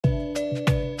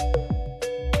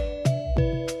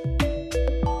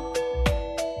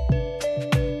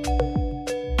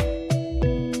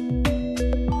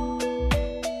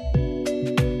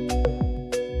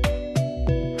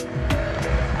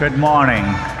Good morning.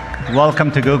 Welcome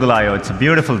to Google I/O. It's a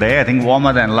beautiful day, I think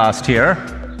warmer than last year.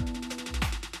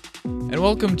 And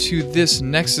welcome to this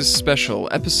Nexus special,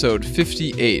 episode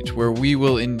 58, where we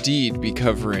will indeed be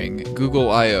covering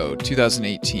Google I/O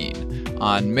 2018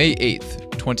 on May 8th,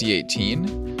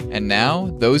 2018. And now,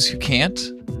 those who can't,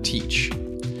 teach.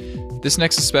 This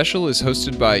Nexus special is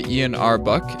hosted by Ian R.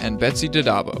 Buck and Betsy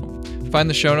Dadabo. Find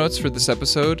the show notes for this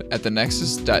episode at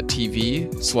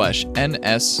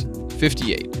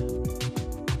thenexus.tv/NS58.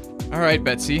 All right,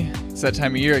 Betsy, it's that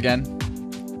time of year again.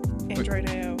 Android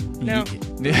I/O. No,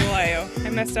 Google I/O. I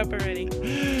messed up already.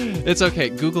 It's okay.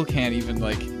 Google can't even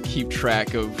keep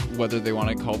track of whether they want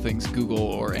to call things Google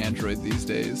or Android these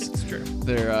days. It's true.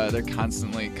 They're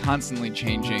constantly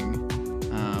changing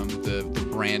the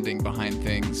branding behind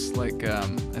things. I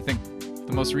think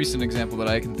the most recent example that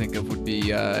I can think of would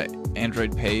be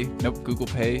Android Pay. Nope. Google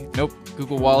Pay. Nope.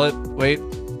 Google Wallet. Wait,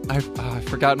 I've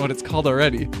forgotten what it's called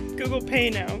already. Google Pay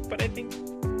now, but I think.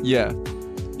 Yeah,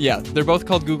 they're both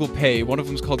called Google Pay. One of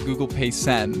them's called Google Pay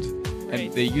Send, Right.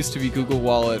 and they used to be Google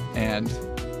Wallet and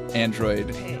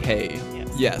Android Pay.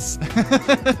 Yes.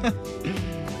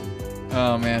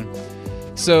 Oh man.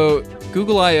 So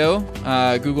Google I/O,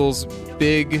 Google's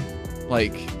big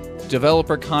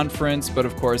developer conference, but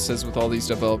of course, as with all these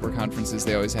developer conferences,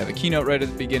 they always have a keynote right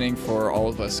at the beginning for all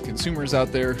of us consumers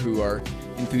out there who are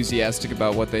enthusiastic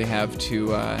about what they have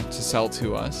to sell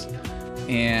to us.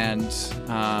 And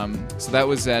so that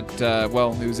was at it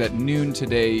was at noon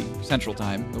today Central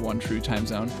Time, the one true time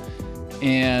zone.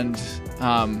 And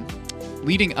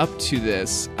leading up to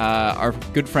this, our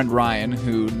good friend Ryan,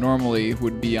 who normally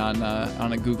would be on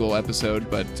a Google episode,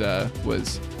 but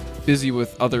was busy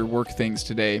with other work things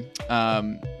today,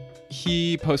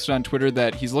 he posted on Twitter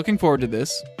that he's looking forward to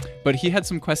this, but he had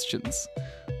some questions.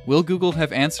 Will Google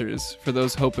have answers for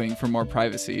those hoping for more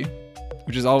privacy?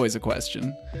 Which is always a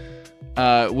question.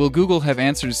 Will Google have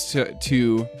answers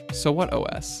to So What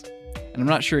OS? And I'm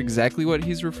not sure exactly what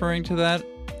he's referring to that,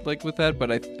 with that,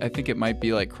 but I think it might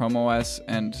be Chrome OS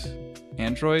and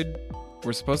Android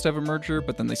were supposed to have a merger,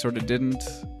 but then they sort of didn't.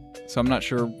 So I'm not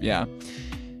sure. Yeah.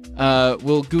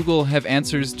 Will Google have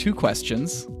answers to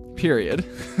questions? Period.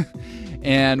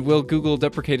 And will Google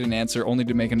deprecate an answer only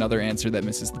to make another answer that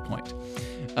misses the point?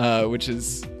 Which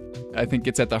is, I think,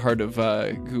 gets at the heart of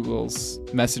Google's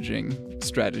messaging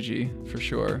strategy for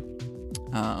sure.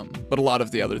 But a lot of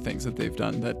the other things that they've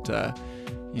done that,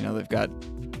 they've got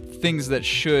things that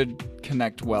should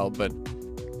connect well, but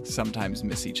sometimes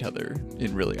miss each other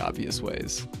in really obvious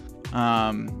ways.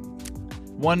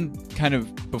 One kind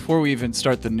of, before we even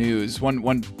start the news,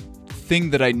 one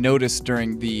thing that I noticed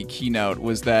during the keynote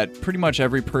was that pretty much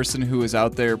every person who was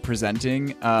out there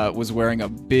presenting was wearing a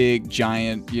big,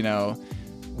 giant,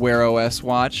 Wear OS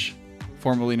watch,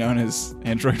 formerly known as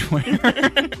Android Wear.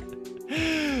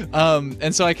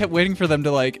 And so I kept waiting for them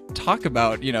to talk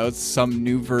about, some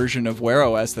new version of Wear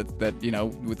OS that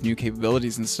with new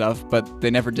capabilities and stuff, but they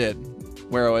never did.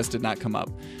 Wear OS did not come up.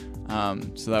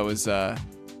 So that was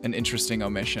an interesting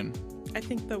omission. I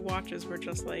think the watches were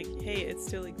just hey, it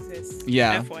still exists.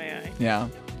 Yeah. FYI. Yeah.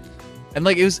 And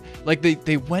it was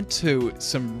they went to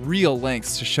some real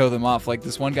lengths to show them off.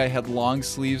 This one guy had long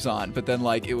sleeves on, but then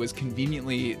it was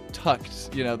conveniently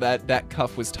tucked. That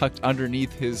cuff was tucked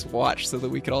underneath his watch so that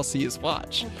we could all see his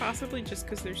watch. Or possibly just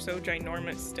because they're so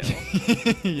ginormous still.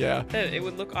 Yeah. That it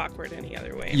would look awkward any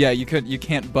other way. Yeah, you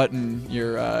can't button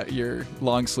your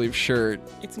long sleeve shirt.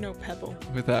 It's no Pebble.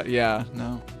 Without, yeah,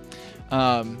 no.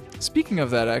 Speaking of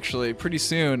that, actually, pretty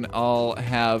soon I'll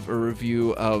have a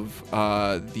review of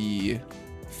the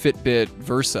Fitbit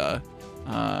Versa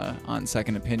on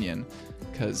Second Opinion,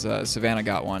 because Savannah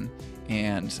got one,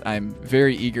 and I'm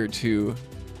very eager to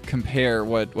compare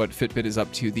what Fitbit is up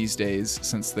to these days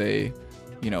since they,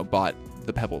 bought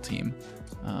the Pebble team.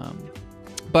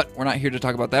 But we're not here to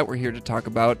talk about that. We're here to talk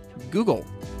about Google.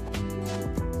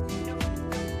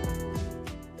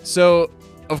 So,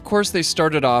 of course, they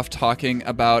started off talking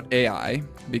about AI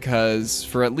because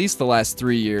for at least the last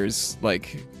 3 years,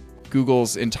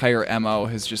 Google's entire MO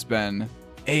has just been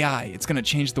AI. It's going to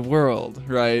change the world,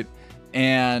 right?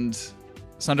 And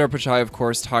Sundar Pichai, of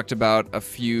course, talked about a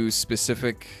few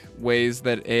specific ways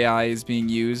that AI is being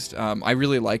used. I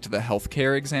really liked the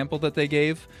healthcare example that they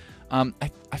gave. I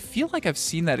feel like I've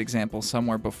seen that example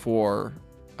somewhere before.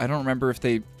 I don't remember if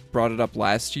they brought it up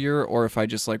last year or if I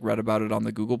just read about it on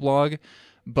the Google blog.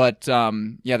 But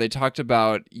they talked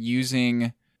about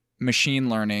using machine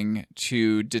learning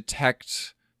to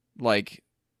detect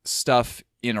stuff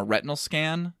in a retinal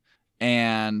scan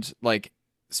and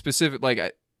specific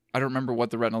I don't remember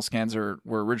what the retinal scans were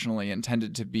originally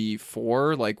intended to be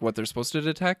for, like what they're supposed to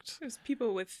detect. There's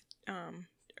people with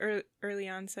early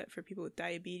onset for people with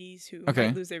diabetes who Okay.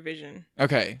 might lose their vision.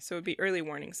 Okay. So it'd be early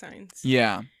warning signs.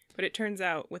 Yeah. But it turns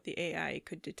out with the AI, it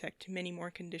could detect many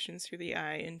more conditions through the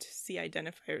eye and see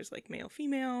identifiers like male,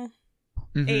 female,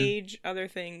 age, other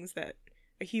things that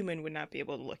a human would not be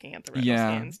able to, looking at the retinal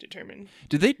scans, determine.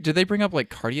 Did they bring up like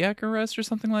cardiac arrest or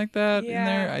something like that in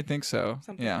there? I think so.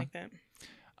 Something like that.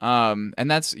 And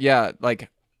that's, like,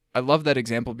 I love that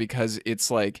example because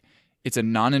it's like, it's a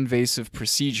non-invasive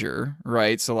procedure,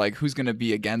 right? So like, who's going to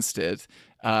be against it?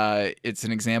 It's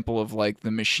an example of like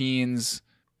the machines,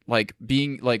 like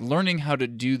being like learning how to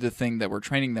do the thing that we're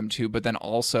training them to, but then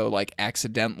also like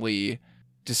accidentally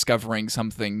discovering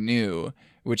something new,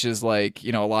 which is like,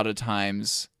 a lot of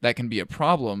times that can be a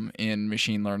problem in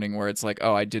machine learning where it's like,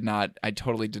 oh, I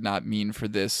totally did not mean for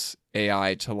this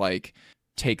AI to like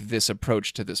take this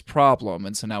approach to this problem,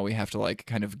 and so now we have to like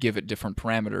kind of give it different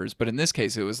parameters. But in this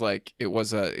case, it was like it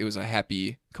was a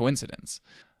happy coincidence.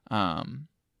 But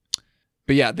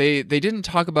yeah, they didn't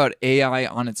talk about AI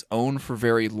on its own for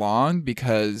very long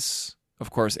because, of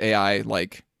course, AI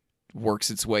like works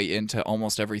its way into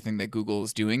almost everything that Google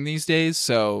is doing these days.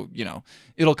 So,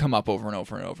 it'll come up over and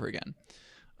over and over again.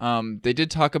 They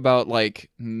did talk about like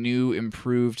new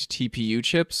improved TPU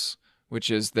chips,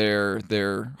 which is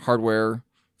their hardware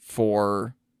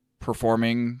for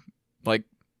performing like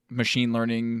machine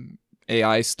learning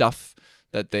AI stuff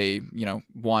that they,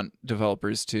 want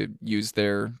developers to use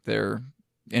their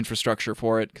infrastructure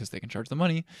for it because they can charge the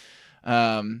money.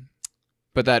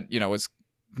 But that, was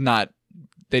not,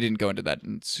 they didn't go into that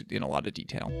in a lot of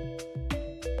detail.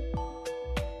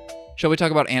 Shall we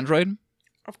talk about Android?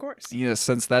 Of course. Yes,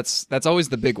 since that's always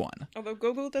the big one. Although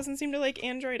Google doesn't seem to like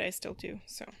Android, I still do,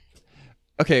 so.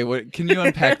 Okay, can you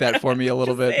unpack that for me a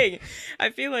little bit? Saying, I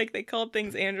feel like they called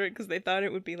things Android because they thought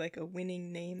it would be like a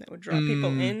winning name that would draw people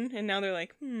in, and now they're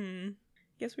like,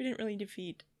 guess we didn't really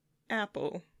defeat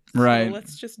Apple. Right. So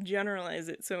let's just generalize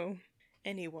it so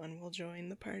anyone will join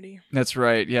the party. That's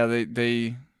right. Yeah,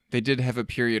 they did have a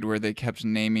period where they kept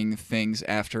naming things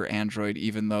after Android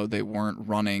even though they weren't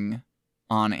running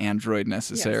on Android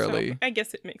necessarily. Yeah, so I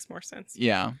guess it makes more sense.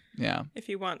 Yeah. If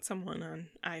you want someone on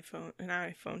an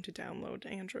iPhone to download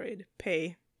Android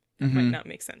Pay, that might not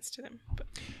make sense to them. But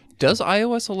does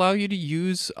iOS allow you to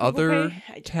use other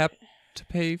tap to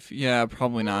pay? Yeah,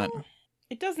 probably not.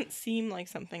 It doesn't seem like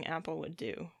something Apple would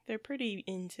do. They're pretty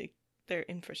into their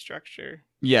infrastructure.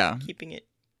 Yeah. Keeping it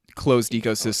closed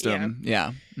ecosystem.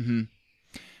 Yeah.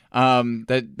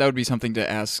 That would be something to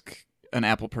ask an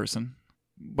Apple person.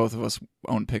 Both of us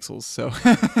own Pixels, so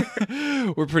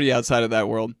we're pretty outside of that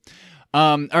world.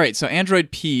 All right, so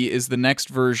Android P is the next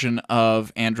version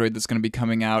of Android that's going to be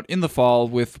coming out in the fall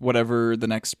with whatever the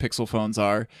next Pixel phones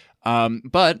are.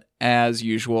 But as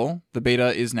usual, the beta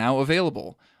is now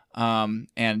available.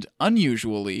 And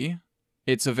unusually,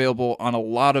 it's available on a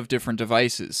lot of different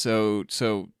devices. So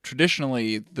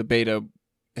traditionally, the beta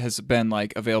has been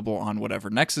like available on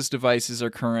whatever Nexus devices are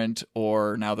current,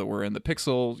 or now that we're in the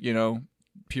Pixel,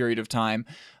 period of time,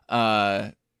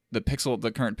 the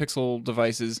current Pixel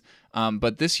devices.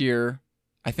 But this year,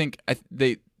 I think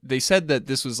they said that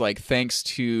this was like thanks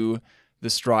to the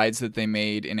strides that they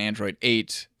made in Android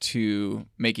 8 to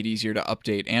make it easier to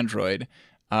update Android.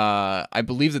 I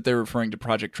believe that they're referring to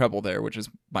Project Treble there, which is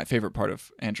my favorite part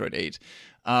of Android 8.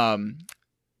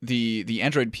 The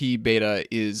Android P beta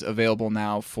is available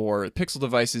now for Pixel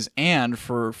devices and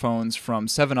for phones from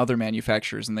 7 other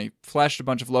manufacturers, and they flashed a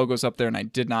bunch of logos up there, and I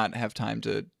did not have time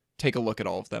to take a look at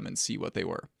all of them and see what they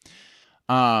were.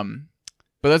 But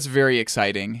that's very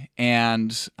exciting,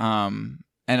 and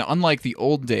unlike the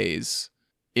old days,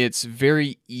 it's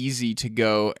very easy to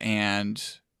go and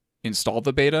install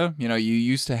the beta. You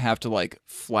used to have to like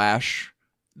flash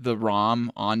the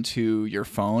ROM onto your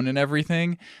phone and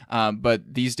everything.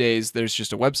 But these days there's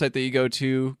just a website that you go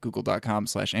to,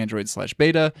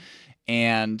 google.com/android/beta.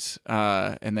 And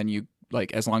then you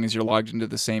like, as long as you're logged into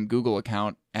the same Google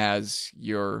account as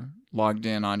you're logged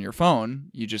in on your phone,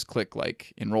 you just click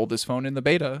like enroll this phone in the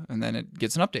beta and then it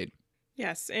gets an update.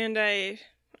 Yes. And I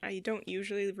don't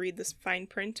usually read this fine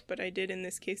print, but I did in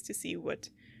this case to see what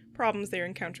problems they're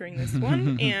encountering this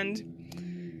one.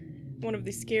 And one of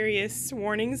the scariest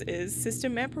warnings is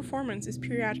system app performance is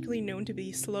periodically known to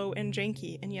be slow and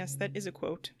janky. And yes, that is a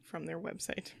quote from their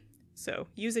website. So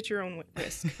use at your own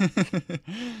risk.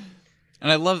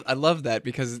 And I love that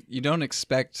because you don't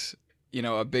expect,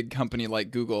 a big company like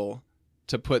Google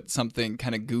to put something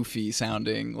kind of goofy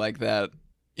sounding like that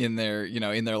in their,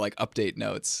 in their like update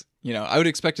notes. I would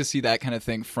expect to see that kind of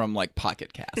thing from like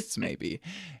Pocket Casts maybe,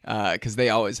 because they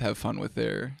always have fun with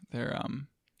their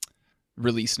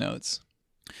release notes.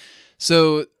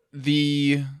 So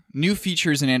the new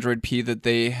features in Android P that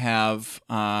they have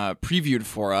previewed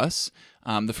for us,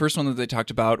 the first one that they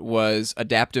talked about was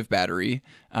adaptive battery,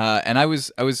 and I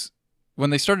was when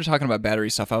they started talking about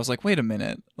battery stuff, I was like, wait a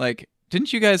minute, like,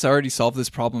 didn't you guys already solve this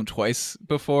problem twice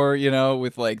before,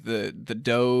 with like the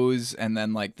doze and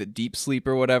then like the deep sleep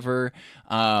or whatever?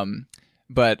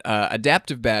 But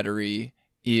adaptive battery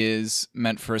is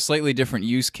meant for a slightly different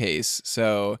use case.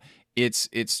 So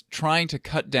it's trying to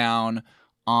cut down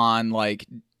on like,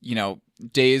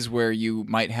 days where you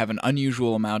might have an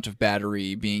unusual amount of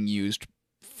battery being used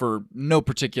for no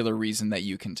particular reason that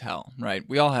you can tell, right?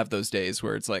 We all have those days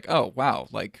where it's like, oh, wow,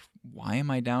 like, why am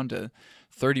I down to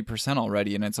 30%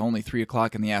 already and it's only 3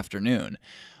 o'clock in the afternoon?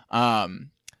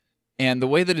 And the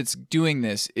way that it's doing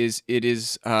this is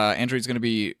Android's going to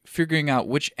be figuring out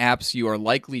which apps you are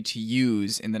likely to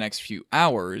use in the next few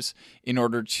hours in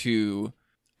order to,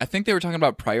 I think they were talking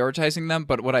about prioritizing them,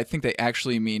 but what I think they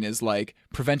actually mean is like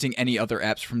preventing any other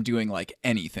apps from doing like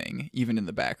anything, even in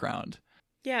the background.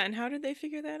 Yeah, and how did they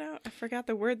figure that out? I forgot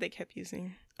the word they kept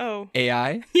using. Oh.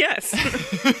 AI? Yes.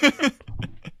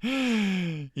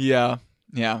 Yeah.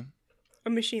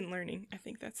 Or machine learning. I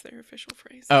think that's their official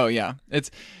phrase. Oh, yeah.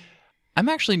 I'm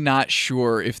actually not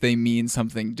sure if they mean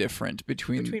something different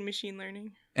between machine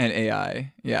learning and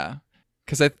AI. Yeah.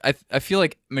 Because I feel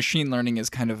like machine learning is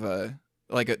kind of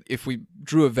if we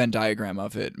drew a Venn diagram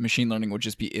of it, machine learning would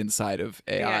just be inside of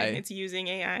AI. Yeah, it's using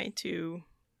AI to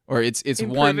or it's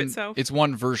improve itself. It's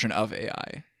one version of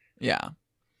AI. Yeah.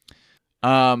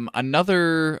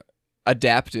 Another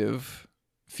adaptive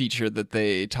feature that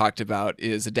they talked about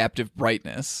is adaptive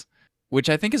brightness, which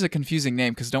I think is a confusing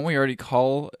name because don't we already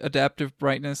call adaptive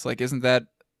brightness? Like, isn't that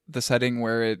the setting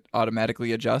where it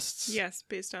automatically adjusts? Yes,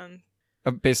 based on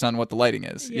what the lighting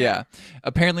is. Yeah.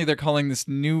 Apparently they're calling this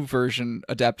new version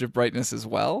adaptive brightness as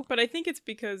well. But I think it's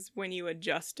because when you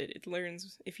adjust it, it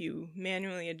learns if you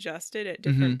manually adjust it at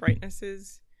different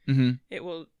brightnesses, it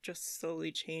will just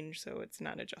slowly change, so it's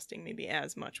not adjusting maybe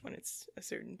as much when it's a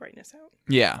certain brightness out.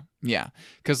 Yeah.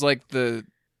 Because like the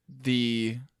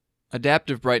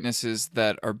adaptive brightnesses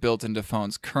that are built into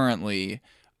phones currently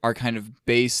are kind of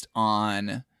based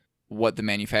on what the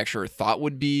manufacturer thought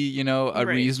would be, a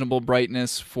reasonable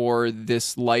brightness for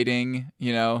this lighting,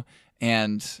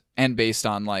 and based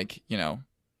on like,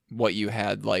 what you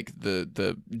had like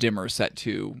the dimmer set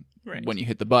to when you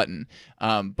hit the button.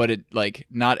 But it like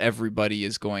not everybody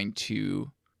is going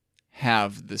to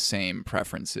have the same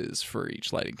preferences for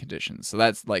each lighting condition. So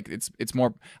that's like it's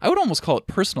more, I would almost call it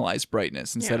personalized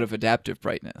brightness instead of adaptive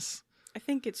brightness. I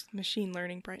think it's machine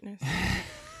learning brightness.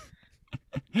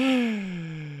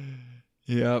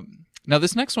 Yep. Now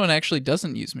this next one actually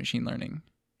doesn't use machine learning,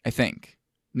 I think.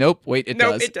 Nope, wait, it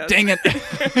does. It does. Dang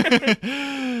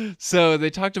it. So they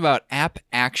talked about app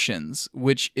actions,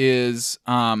 which is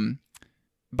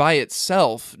by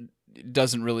itself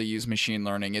doesn't really use machine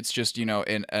learning. It's just,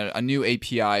 a new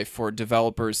API for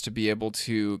developers to be able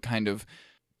to kind of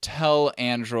tell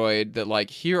Android that like,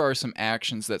 here are some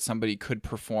actions that somebody could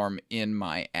perform in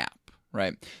my app,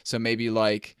 right? So maybe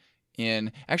like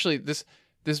actually this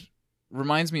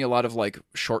reminds me a lot of like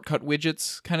shortcut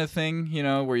widgets kind of thing,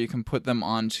 where you can put them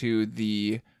onto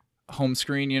the home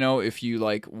screen, if you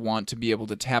like want to be able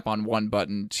to tap on one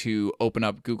button to open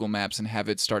up Google Maps and have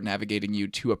it start navigating you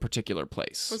to a particular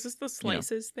place. Was this the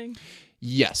slices thing?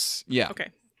 Yes. Yeah. Okay.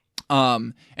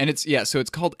 And so it's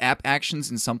called app actions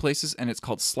in some places and it's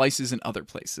called slices in other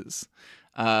places.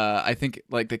 I think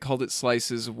like they called it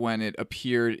slices when it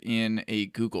appeared in a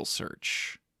Google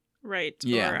search. Right.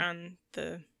 Yeah. Or on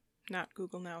the not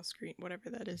Google Now screen, whatever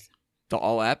that is. The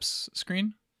all apps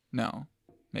screen? No,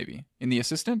 maybe in the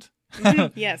assistant.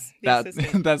 Yes, the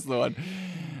assistant. That's the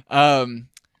one.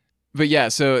 But yeah,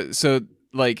 so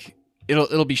like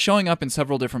it'll be showing up in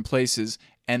several different places,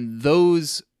 and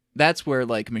that's where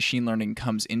like machine learning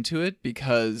comes into it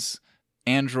because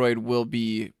Android will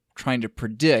be trying to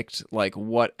predict like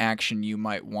what action you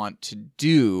might want to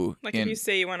do. Like if you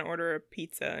say you want to order a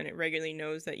pizza and it regularly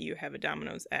knows that you have a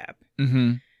Domino's app.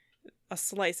 A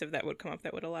slice of that would come up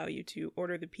that would allow you to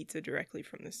order the pizza directly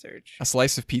from the search. A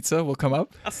slice of pizza will come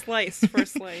up? A slice for a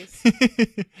slice.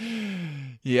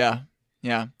 Yeah.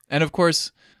 And of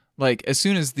course, like as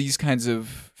soon as these kinds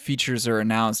of features are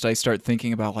announced, I start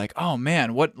thinking about like, oh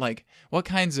man, what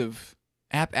kinds of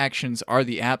app actions are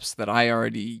the apps that I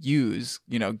already use,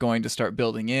 going to start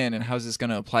building in, and how's this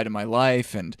going to apply to my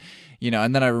life? And,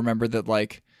 and then I remember that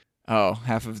like oh,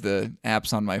 half of the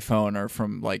apps on my phone are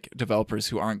from like developers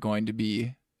who aren't going to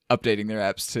be updating their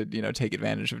apps to, take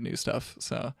advantage of new stuff.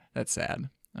 So that's sad.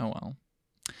 Oh well.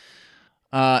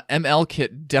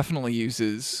 MLKit definitely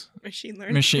uses Machine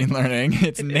learning. machine learning.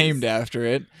 It's It named is. after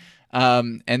it.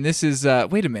 And this is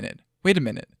wait a minute.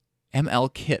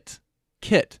 MLKit.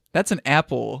 Kit. That's an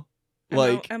Apple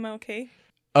like MLK.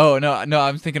 Oh, no,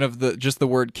 I'm thinking of just the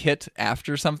word kit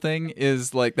after something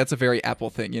is like that's a very Apple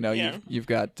thing, Yeah. You've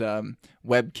got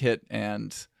WebKit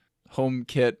and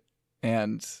HomeKit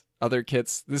and other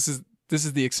kits. This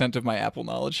is the extent of my Apple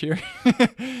knowledge here.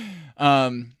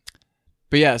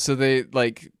 But yeah, so they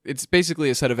it's basically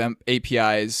a set of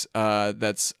APIs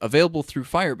that's available through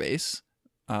Firebase,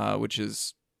 which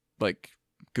is like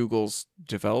Google's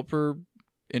developer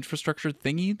infrastructure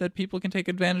thingy that people can take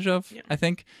advantage of. Yeah. I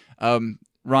think.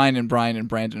 Ryan and Brian and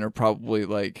Brandon are probably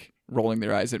like rolling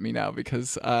their eyes at me now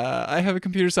because I have a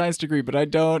computer science degree, but I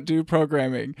don't do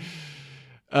programming.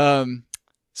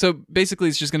 So basically,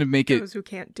 it's just going to make it. Those who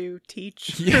can't do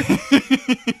teach. Yeah.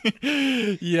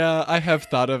 Yeah, I have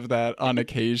thought of that on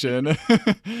occasion.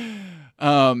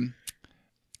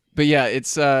 But yeah,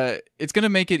 it's going to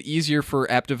make it easier for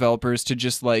app developers to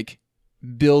just like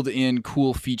build in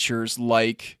cool features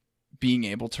like being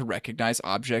able to recognize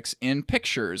objects in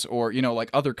pictures or, like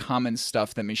other common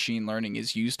stuff that machine learning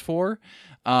is used for.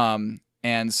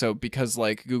 And so because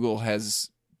like Google has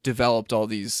developed all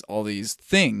these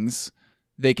things,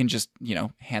 they can just,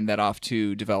 hand that off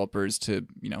to developers to,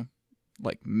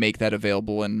 like make that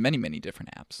available in many, many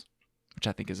different apps, which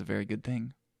I think is a very good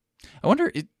thing. I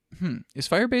wonder, is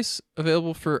Firebase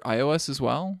available for iOS as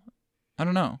well? I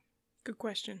don't know. Good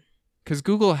question. Because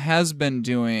Google has been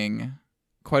doing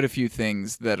quite a few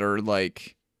things that are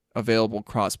like available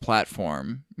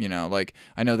cross-platform. Like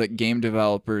I know that game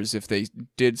developers, if they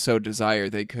did so desire,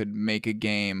 they could make a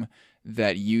game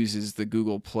that uses the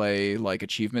Google Play like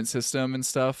achievement system and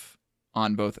stuff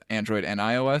on both Android and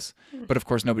iOS. But of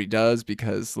course, nobody does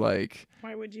because like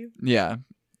Why would you? yeah,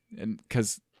 and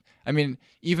because I mean,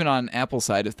 even on Apple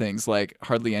side of things, like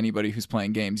hardly anybody who's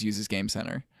playing games uses Game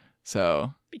Center.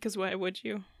 So Because why would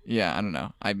you? yeah, I don't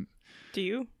know. Do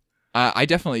you? I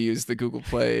definitely use the Google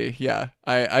Play. Yeah,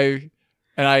 I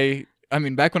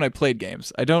mean, back when I played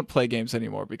games, I don't play games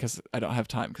anymore because I don't have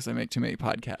time because I make too many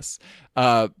podcasts.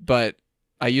 But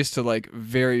I used to like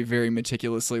very, very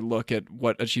meticulously look at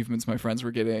what achievements my friends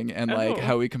were getting and like Oh.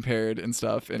 how we compared and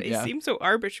stuff. And They yeah, seem so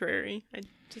arbitrary. I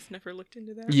just never looked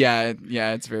into that. yeah,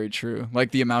 it's very true.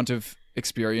 Like the amount of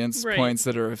experience Right. points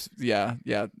that are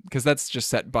because that's just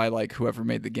set by like whoever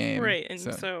made the game. Right, and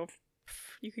so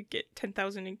you could get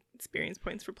 10,000 experience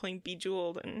points for playing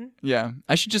Bejeweled, and yeah,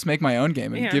 I should just make my own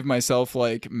game and Yeah. give myself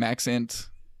like max int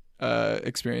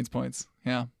experience points.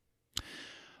 Yeah.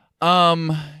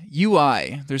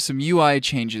 UI. There's some UI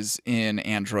changes in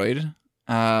Android.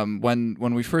 When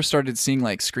we first started seeing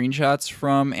like screenshots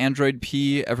from Android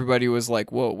P, everybody was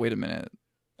like, "Whoa, wait a minute.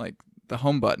 Like the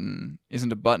home button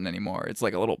isn't a button anymore. It's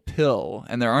like a little pill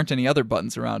and there aren't any other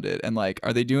buttons around it." And like,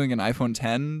 are they doing an iPhone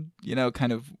 10,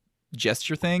 kind of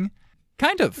gesture thing?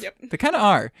 Kind of. Yep. They kind of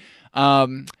are.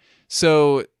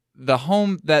 So the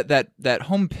home that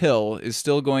home pill is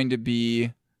still going to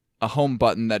be a home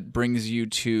button that brings you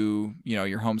to,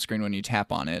 your home screen when you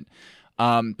tap on it.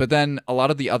 But then a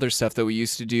lot of the other stuff that we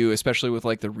used to do, especially with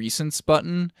like the recents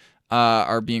button,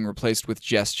 are being replaced with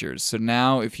gestures. So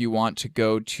now if you want to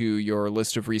go to your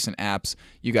list of recent apps,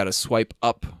 you got to swipe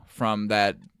up from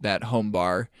that home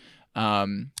bar.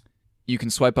 You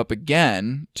can swipe up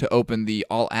again to open the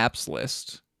all apps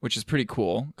list, which is pretty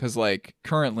cool because like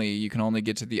currently you can only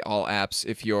get to the all apps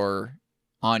if you're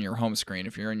on your home screen,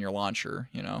 if you're in your launcher,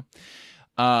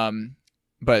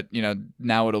 But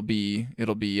now it'll be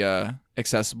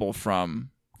accessible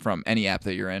from any app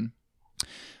that you're in.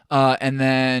 And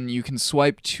then you can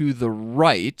swipe to the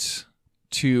right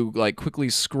to like quickly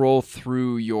scroll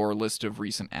through your list of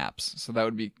recent apps. So that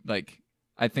would be like,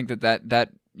 I think that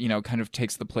kind of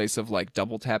takes the place of like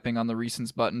double tapping on the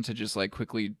recents button to just like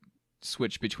quickly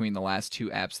switch between the last two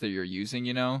apps that you're using.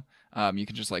 You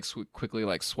can just like quickly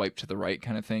like swipe to the right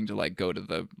kind of thing to like go to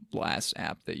the last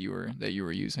app that you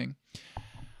were using.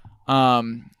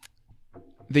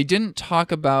 They didn't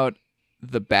talk about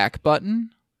the back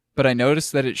button, but I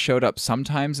noticed that it showed up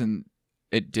sometimes and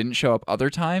it didn't show up other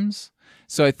times.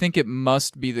 So I think it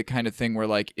must be the kind of thing where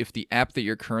like if the app that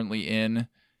you're currently in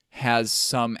has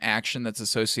some action that's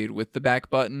associated with the back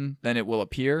button, then it will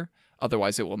appear.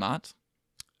 Otherwise it will not.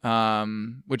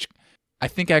 Which I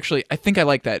think I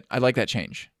like that. I like that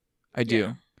change. I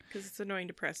do. Because it's annoying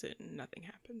to press it and nothing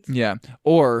happens. Yeah.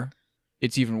 Or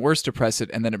it's even worse to press it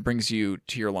and then it brings you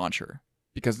to your launcher.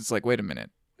 because it's like, wait a minute,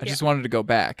 I Yeah. just wanted to go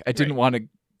back. I didn't Right. want to Go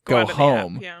go out of the app,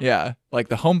 home. yeah. Like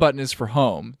the home button is for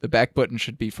home. The back button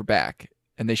should be for back,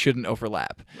 and they shouldn't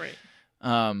overlap. Right.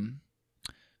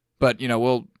 But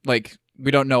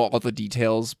we don't know all the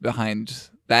details behind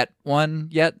that one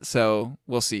yet, so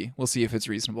we'll see. We'll see if it's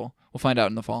reasonable. We'll find out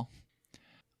in the fall.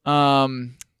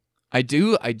 I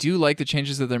do like the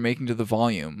changes that they're making to the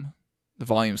volume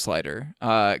slider.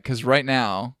 Because right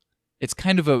now, it's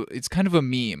kind of a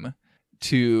meme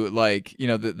to like,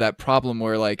 that problem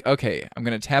where like, okay, I'm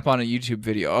gonna tap on a YouTube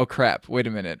video. Oh crap! Wait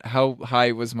a minute. How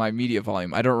high was my media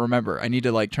volume? I don't remember. I need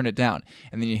to like turn it down,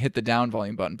 and then you hit the down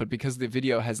volume button. But because the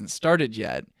video hasn't started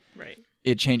yet, Right.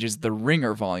 it changes the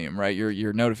ringer volume, right?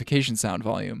 Your notification sound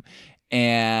volume,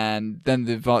 and then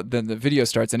the video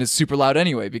starts, and it's super loud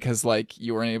anyway because like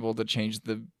you weren't able to change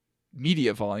the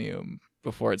media volume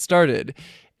before it started.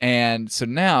 And so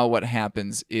now what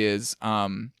happens is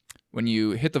when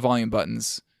you hit the volume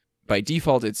buttons, by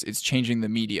default it's changing the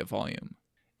media volume,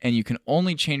 and you can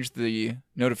only change the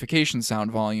notification sound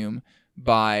volume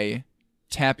by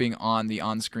tapping on the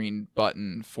on-screen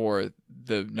button for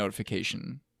the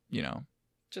notification,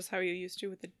 Just how you used to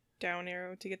with the down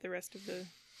arrow to get the rest of the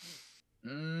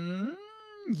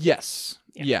Yes.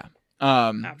 Yeah. Yeah.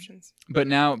 options.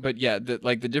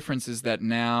 The difference is that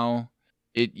now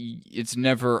it's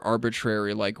never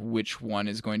arbitrary, like which one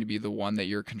is going to be the one that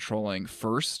you're controlling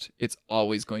first. It's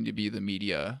always going to be the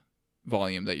media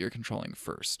volume that you're controlling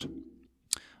first.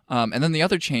 And then the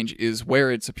other change is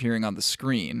where it's appearing on the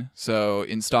screen. So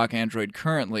in stock Android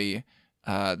currently,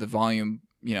 the volume,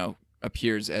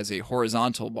 appears as a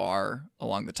horizontal bar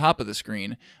along the top of the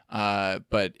screen,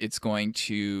 but it's going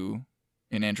to,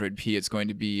 in Android P, it's going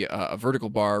to be a vertical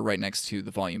bar right next to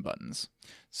the volume buttons.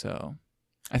 So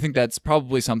I think that's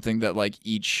probably something that like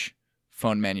each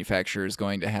phone manufacturer is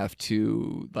going to have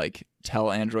to like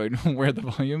tell Android where the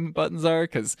volume buttons are,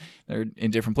 because they're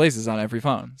in different places on every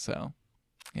phone. So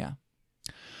yeah.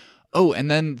 Oh,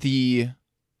 and then the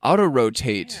auto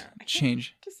rotate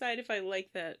change. Decide if I like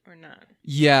that or not.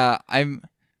 Yeah,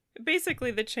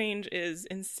 Basically, the change is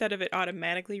instead of it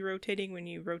automatically rotating when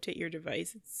you rotate your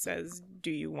device, it says,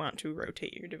 "Do you want to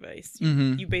rotate your device?"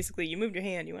 You you moved your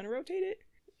hand. You want to rotate it?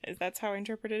 That's how I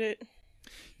interpreted it.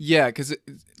 Yeah, because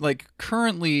like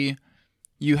currently,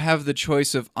 you have the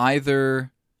choice of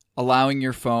either allowing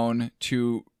your phone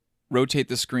to rotate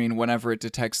the screen whenever it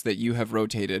detects that you have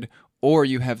rotated, or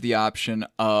you have the option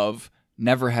of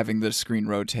never having the screen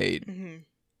rotate.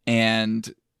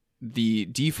 And the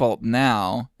default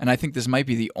now, and I think this might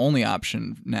be the only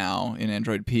option now in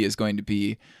Android P, is going to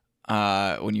be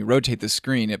when you rotate the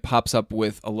screen, it pops up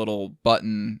with a little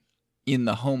button in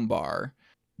the home bar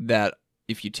that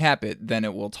if you tap it, then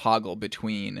it will toggle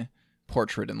between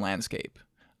portrait and landscape.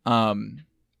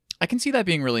 I can see that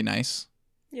being really nice.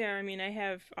 Yeah, I mean, I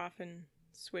have often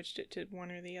switched it to one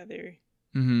or the other.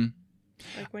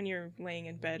 Like when you're laying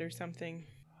in bed or something.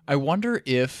 I wonder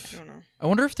if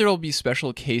there will be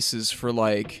special cases for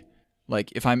like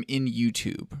if I'm in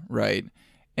YouTube, right?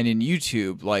 And in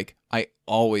YouTube, like I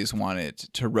always want it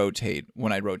to rotate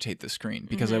when I rotate the screen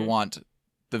because I want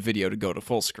the video to go to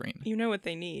full screen. You know what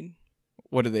they need?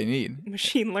 What do they need?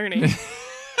 Machine learning.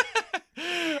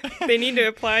 They need to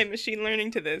apply machine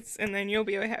learning to this, and then you'll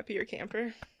be a happier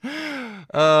camper.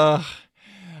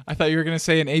 I thought you were going to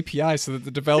say an API so that the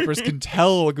developers can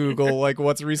tell Google like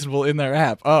what's reasonable in their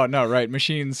app. Oh, no, right.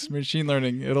 Machine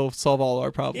learning. It'll solve all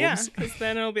our problems. Yeah, because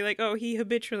then it'll be like, oh, he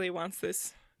habitually wants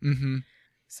this.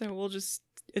 So we'll just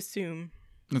assume.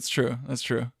 That's true.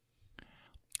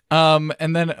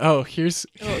 And then, here's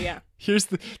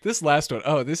this last one.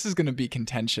 Oh, this is going to be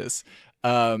contentious.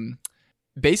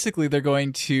 Basically, they're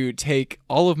going to take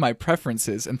all of my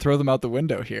preferences and throw them out the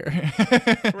window here.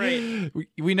 Right.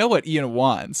 We know what Ian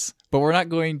wants, but we're not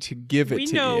going to give it to Ian.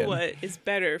 We know what is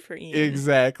better for Ian.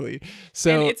 Exactly.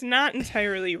 So, and it's not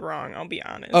entirely wrong, I'll be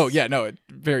honest. Oh, yeah, no,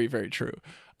 very, very true.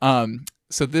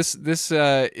 So this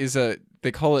is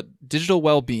they call it digital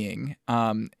well-being,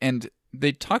 and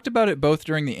they talked about it both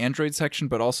during the Android section,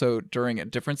 but also during a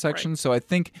different section. Right. So I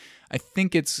think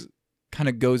it's kind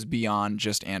of goes beyond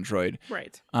just Android.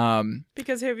 Right.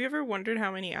 Because have you ever wondered how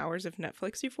many hours of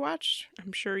Netflix you've watched?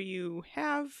 I'm sure you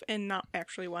have and not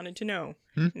actually wanted to know.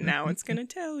 Now it's going to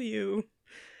tell you.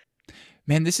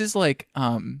 Man, this is like,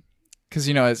 because,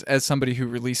 as somebody who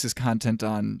releases content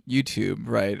on YouTube,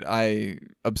 right, I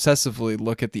obsessively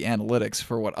look at the analytics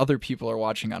for what other people are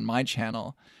watching on my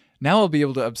channel. Now I'll be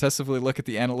able to obsessively look at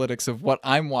the analytics of what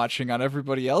I'm watching on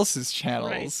everybody else's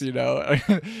channels,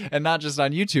 and not just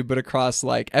on YouTube, but across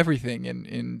like everything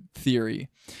in theory.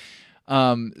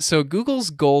 So Google's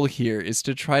goal here is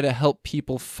to try to help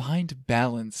people find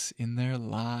balance in their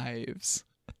lives.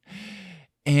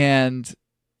 And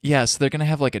yeah, so they're going to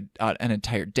have like an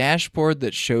entire dashboard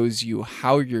that shows you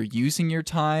how you're using your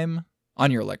time on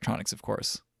your electronics, of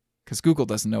course, because Google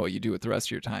doesn't know what you do with the rest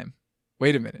of your time.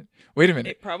 Wait a minute.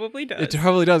 It probably does. It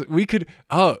probably does. We could,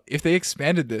 if they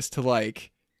expanded this to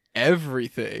like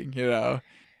everything, you know.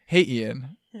 Hey,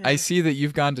 Ian, Yeah. I see that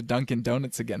you've gone to Dunkin'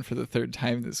 Donuts again for the 3rd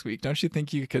time this week. Don't you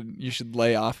think you should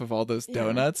lay off of all those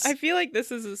donuts? I feel like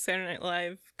this is a Saturday Night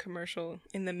Live commercial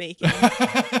in the making,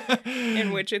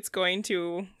 in which it's going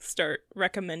to start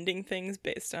recommending things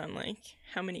based on like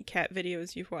how many cat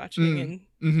videos you've watching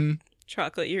and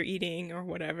chocolate you're eating or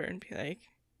whatever, and be like,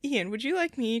 Ian, would you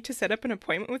like me to set up an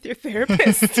appointment with your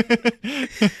therapist?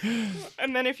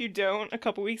 And then if you don't, a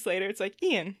couple weeks later, it's like,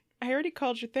 Ian, I already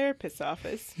called your therapist's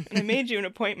office, and I made you an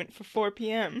appointment for 4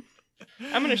 p.m.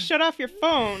 I'm going to shut off your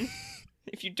phone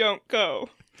if you don't go.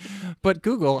 But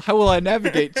Google, how will I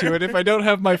navigate to it if I don't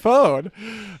have my phone?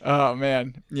 Oh,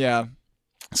 man. Yeah.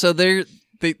 So they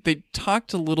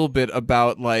talked a little bit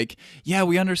about, like, yeah,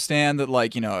 we understand that,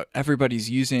 like, you know,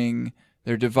 everybody's using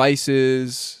their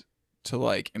devices to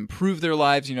like improve their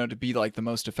lives, you know, to be like the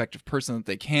most effective person that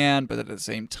they can, but at the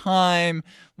same time,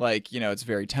 like, you know, it's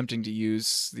very tempting to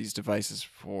use these devices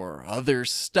for other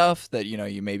stuff that, you know,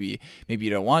 you maybe you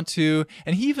don't want to.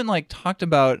 And he even like talked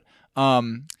about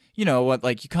you know what,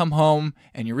 like you come home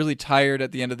and you're really tired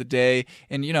at the end of the day,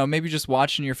 and you know, maybe just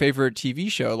watching your favorite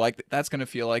TV show, like that's going to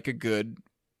feel like a good,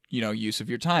 you know, use of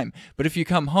your time. But if you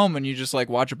come home and you just like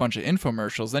watch a bunch of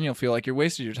infomercials, then you'll feel like you're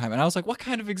wasting your time. And I was like, what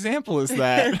kind of example is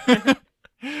that?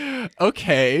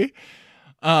 Okay.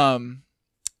 No,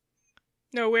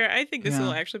 where I think this Yeah.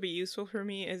 will actually be useful for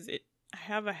me is I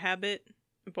have a habit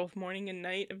both morning and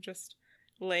night of just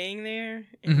laying there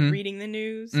and reading the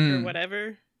news or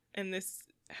whatever, and this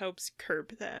helps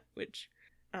curb that, which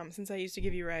since I used to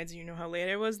give you rides and you know how late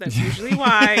I was, that's usually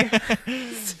why.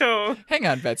 So Hang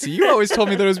on, Betsy. You always told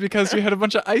me that it was because you had a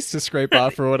bunch of ice to scrape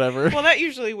off or whatever. well, that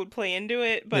usually would play into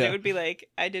it, but Yeah. it would be like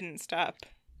I didn't stop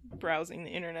browsing the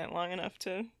internet long enough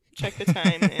to check the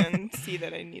time and see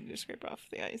that I needed to scrape off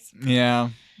the ice.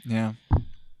 Yeah.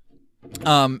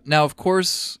 Now, of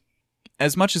course,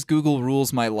 as much as Google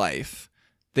rules my life,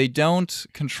 they don't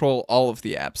control all of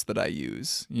the apps that I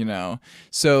use, you know?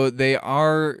 So they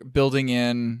are building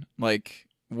in, like,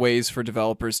 ways for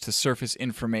developers to surface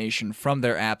information from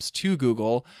their apps to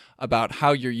Google about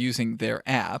how you're using their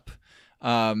app.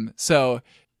 So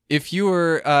if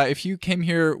you came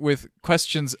here with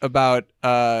questions about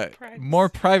more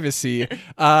privacy,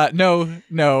 no.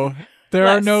 There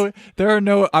are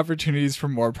no opportunities for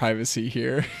more privacy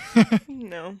here.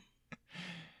 No.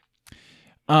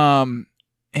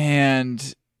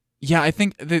 And yeah, I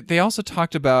think they also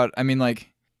talked about, I mean,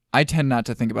 like, I tend not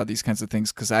to think about these kinds of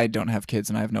things because I don't have kids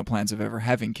and I have no plans of ever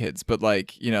having kids. But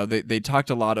like, you know, they talked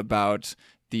a lot about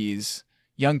these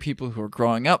young people who are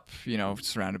growing up, you know,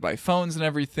 surrounded by phones and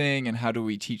everything, and how do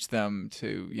we teach them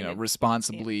to, you know,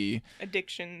 responsibly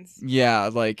addictions. Yeah,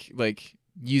 like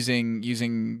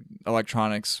using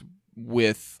electronics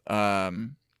with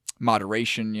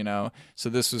moderation, you know. So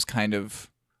this was kind of,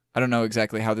 I don't know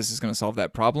exactly how this is going to solve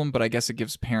that problem, but I guess it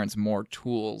gives parents more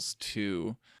tools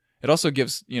to. It also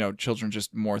gives, you know, children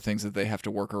just more things that they have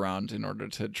to work around in order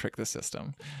to trick the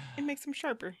system. It makes them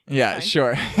sharper. Yeah, Fine.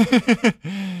 sure.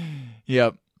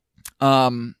 Yep.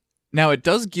 Now it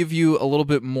does give you a little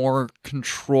bit more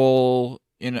control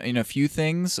in a few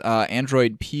things.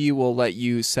 Android P will let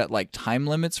you set like time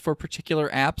limits for particular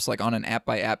apps, like on an app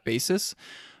by app basis.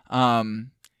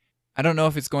 I don't know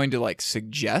if it's going to like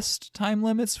suggest time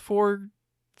limits for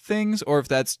things or if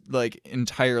that's like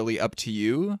entirely up to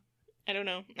you. I don't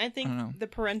know. I think the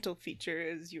parental feature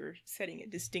is you're setting a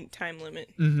distinct time limit.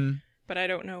 Mm-hmm. But I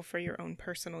don't know for your own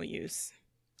personal use.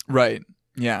 Right.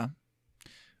 Yeah.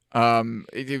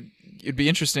 It'd be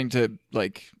interesting to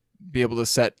like be able to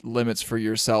set limits for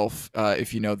yourself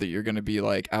if you know that you're going to be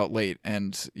like out late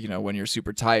and, you know, when you're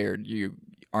super tired, you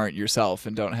aren't yourself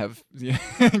and don't have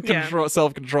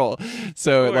self-control.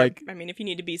 So Or, like, I mean, if you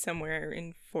need to be somewhere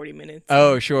in 40 minutes.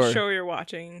 Oh, sure. The show you're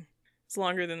watching is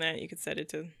longer than that. You could set it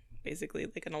to basically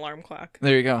like an alarm clock.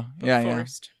 there you go. Yeah.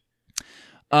 Forced.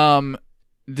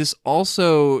 This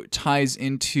also ties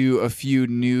into a few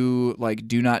new like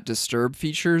do not disturb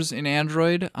features in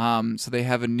Android. So they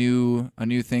have a new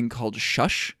thing called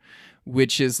Shush,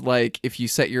 which is like if you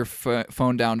set your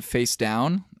phone down face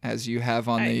down, as you have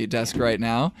on the desk right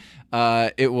now,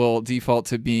 it will default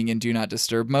to being in do not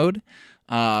disturb mode.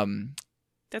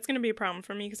 That's going to be a problem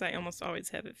for me because I almost always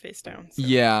have it face down. So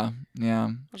Yeah.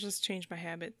 I'll just change my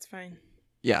habit. It's fine.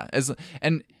 Yeah,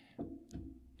 and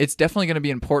it's definitely going to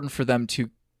be important for them to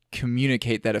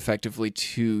communicate that effectively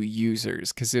to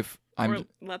users, because if or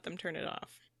let them turn it off.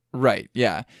 Right,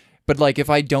 yeah. But like if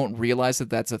I don't realize that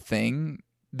that's a thing,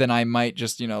 then I might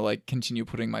just, like continue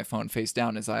putting my phone face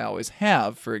down as I always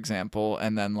have, for example,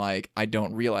 and then like I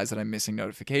don't realize that I'm missing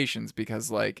notifications because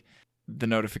like the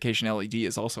notification LED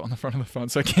is also on the front of the phone,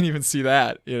 so I can't even see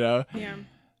that, Yeah.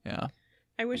 Yeah.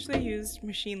 I wish they used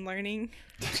machine learning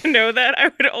to know that. I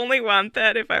would only want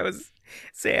that if I was,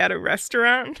 say, at a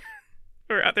restaurant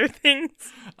or other things.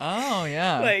 Oh,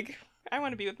 yeah. Like, I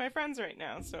want to be with my friends right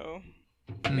now, so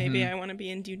maybe I want to be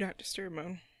in Do Not Disturb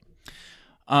mode.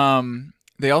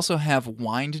 They also have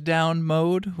wind down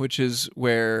mode, which is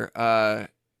where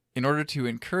in order to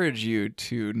encourage you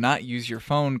to not use your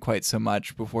phone quite so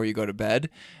much before you go to bed,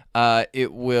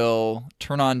 it will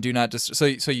turn on Do Not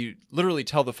Disturb. So you literally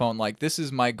tell the phone, like, this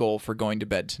is my goal for going to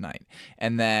bed tonight.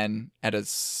 And then at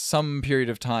some period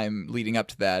of time leading up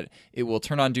to that, it will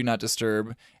turn on Do Not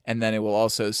Disturb, and then it will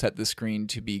also set the screen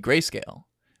to be grayscale,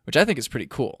 which I think is pretty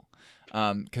cool.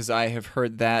 Because I have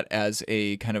heard that as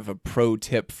a kind of a pro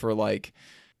tip for like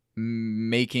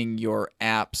making your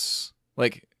apps,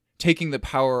 like taking the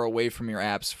power away from your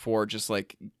apps for just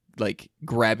like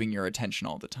grabbing your attention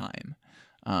all the time.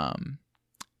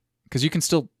 Because you can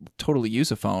still totally use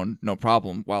a phone, no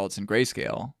problem, while it's in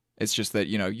grayscale. It's just that,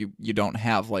 you don't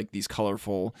have like these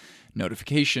colorful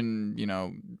notification,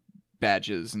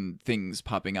 badges and things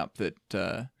popping up that,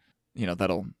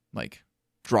 that'll like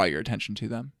draw your attention to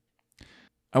them.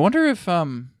 I wonder if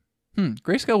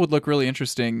grayscale would look really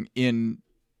interesting in,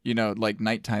 like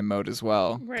nighttime mode as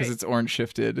well, because it's orange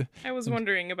shifted. I was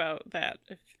wondering about that,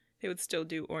 if they would still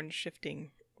do orange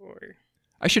shifting or...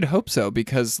 I should hope so,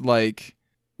 because like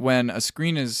when a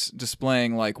screen is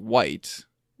displaying like white,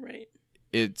 right,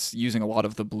 it's using a lot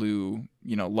of the blue,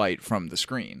 light from the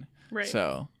screen. Right.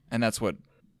 So, and that's what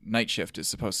night shift is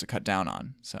supposed to cut down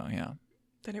on. So, yeah.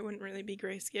 Then it wouldn't really be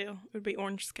grayscale. It would be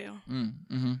orange scale.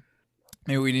 Mm-hmm.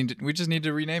 Maybe we just need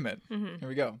to rename it. Mm-hmm. Here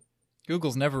we go.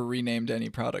 Google's never renamed any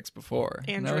products before.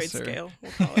 Android scale,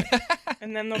 we'll call it.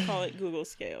 And then they'll call it Google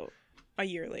scale a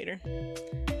year later.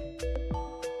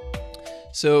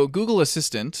 So Google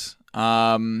Assistant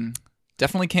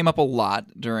definitely came up a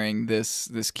lot during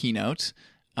this keynote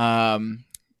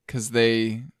because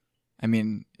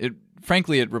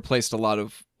frankly, it replaced a lot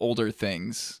of older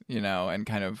things, and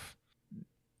kind of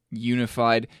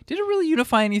unified. Did it really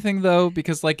unify anything though?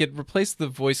 Because like it replaced the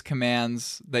voice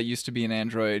commands that used to be in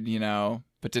Android,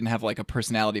 but didn't have like a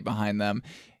personality behind them.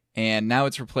 And now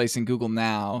it's replacing Google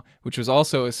Now, which was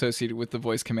also associated with the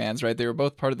voice commands, right? They were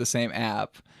both part of the same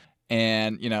app.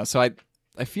 And, so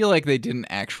I feel like they didn't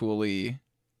actually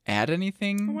add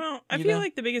anything. Well, I feel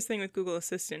like the biggest thing with Google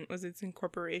Assistant was its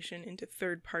incorporation into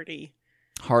third-party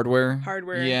hardware,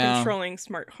 and controlling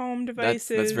smart home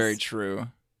devices. That's very true.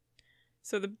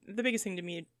 So the biggest thing to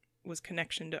me was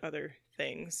connection to other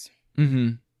things.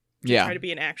 Mm-hmm. Yeah. Try to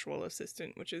be an actual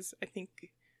assistant, which is, I think,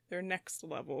 their next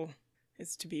level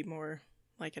is to be more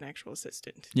like an actual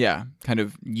assistant. Yeah, kind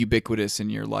of ubiquitous in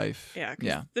your life.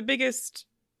 Yeah. The biggest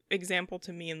example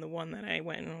to me, and the one that I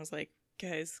went and was like,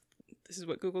 guys, this is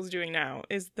what Google's doing now,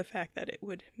 is the fact that it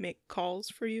would make calls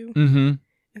for you and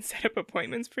set up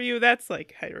appointments for you. That's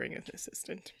like hiring an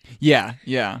assistant. Yeah.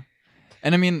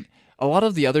 And I mean, a lot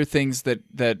of the other things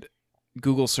that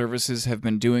Google services have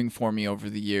been doing for me over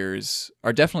the years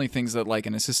are definitely things that like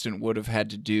an assistant would have had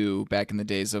to do back in the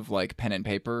days of like pen and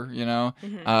paper,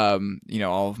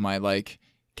 all of my like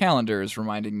calendars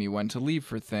reminding me when to leave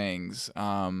for things,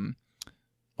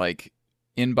 like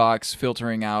inbox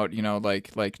filtering out,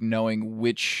 like knowing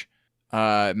which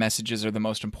messages are the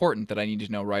most important that I need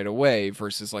to know right away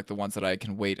versus like the ones that I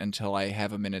can wait until I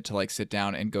have a minute to like sit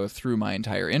down and go through my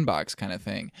entire inbox kind of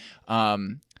thing.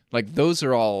 Like those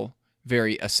are all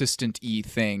very assistant-y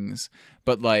things,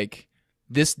 but like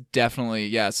this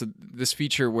definitely, so this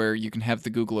feature where you can have the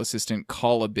Google Assistant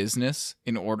call a business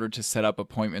in order to set up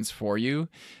appointments for you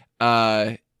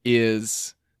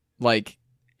is like,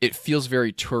 it feels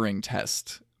very Turing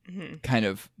test kind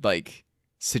of like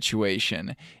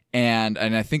situation. And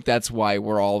I think that's why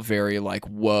we're all very like,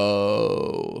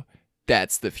 whoa,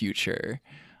 that's the future.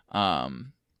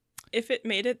 If it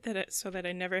made it so that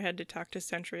I never had to talk to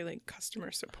CenturyLink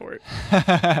customer support,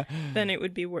 then it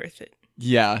would be worth it.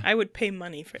 Yeah. I would pay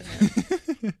money for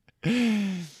that.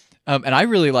 And I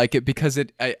really like it because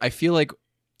I feel like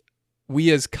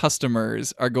we as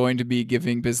customers are going to be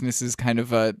giving businesses kind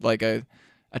of a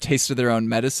taste of their own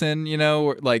medicine,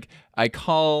 Like I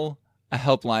call a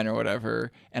helpline or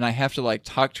whatever, and I have to like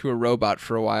talk to a robot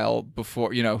for a while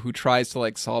before, who tries to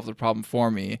like solve the problem for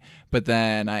me, but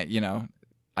then I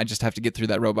just have to get through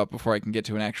that robot before I can get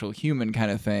to an actual human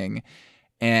kind of thing.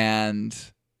 And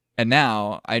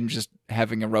now I'm just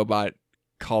having a robot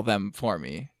call them for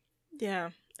me.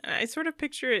 Yeah. I sort of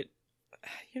picture it,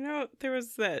 there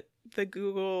was the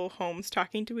Google Homes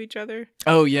talking to each other.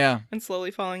 Oh, yeah. And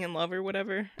slowly falling in love or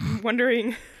whatever. I'm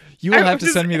wondering. You will have to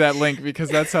send me that link because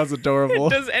that sounds adorable.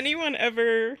 Does anyone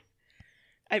ever,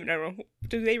 I don't know,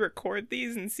 do they record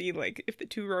these and see like if the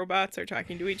two robots are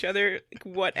talking to each other, like,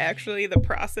 what actually the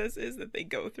process is that they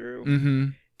go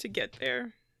through to get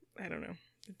there? I don't know.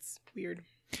 It's weird.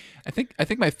 I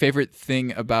think my favorite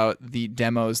thing about the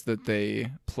demos that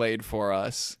they played for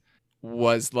us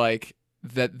was like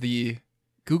that the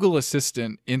Google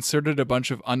Assistant inserted a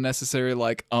bunch of unnecessary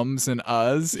like ums and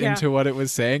uhs into what it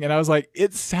was saying, and I was like,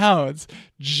 it sounds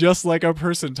just like a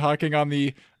person talking on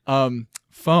the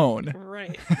phone.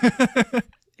 Right.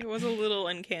 It was a little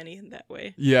uncanny in that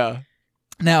way. Yeah.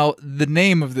 Now, the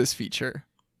name of this feature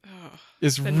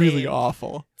is really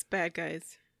awful. It's bad,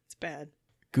 guys. It's bad.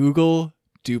 Google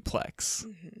Duplex.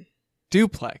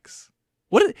 Duplex.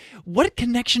 What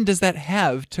connection does that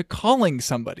have to calling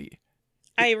somebody?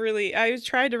 I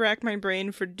tried to rack my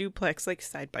brain for duplex, like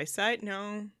side by side.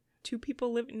 No. Two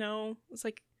people live. No. It's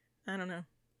like, I don't know.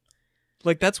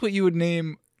 Like that's what you would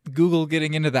name Google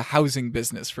getting into the housing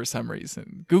business for some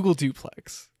reason. Google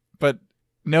Duplex. But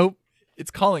nope, it's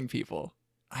calling people.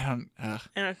 I don't know,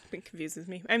 it confuses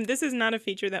me. This is not a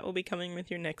feature that will be coming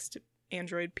with your next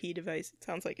Android P device. It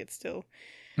sounds like it's still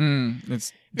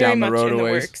it's very down the much road in a the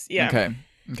ways. works. Yeah.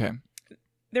 Okay.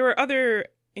 There were other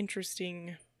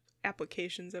interesting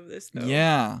applications of this though.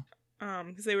 Yeah.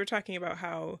 Because they were talking about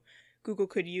how Google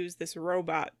could use this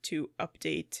robot to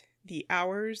update the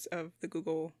hours of the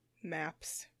Google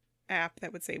Maps app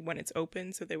that would say when it's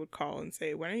open. So they would call and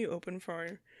say, when are you open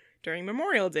for during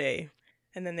Memorial Day?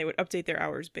 And then they would update their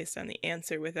hours based on the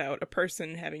answer without a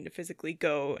person having to physically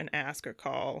go and ask or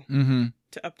call to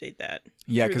update that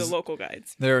through the local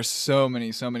guides. There are so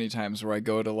many times where I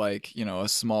go to like, a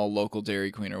small local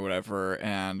Dairy Queen or whatever,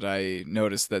 and I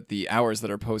notice that the hours that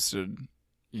are posted,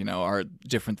 are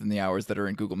different than the hours that are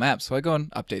in Google Maps. So I go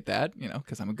and update that,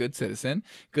 because I'm a good citizen,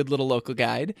 good little local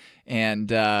guide,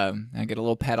 and I get a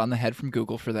little pat on the head from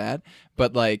Google for that.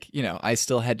 But like, I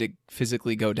still had to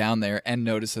physically go down there and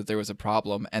notice that there was a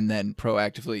problem and then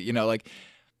proactively, like,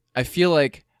 I feel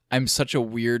like I'm such a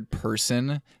weird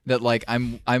person that like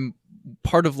I'm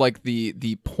part of like the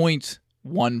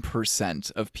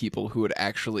 0.1% of people who would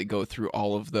actually go through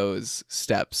all of those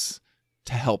steps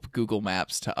to help Google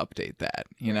Maps to update that,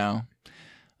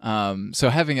 So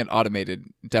having it automated,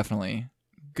 definitely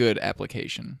good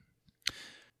application.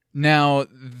 Now,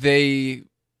 they,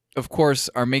 of course,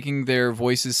 are making their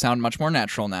voices sound much more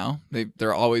natural now.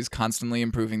 They're always constantly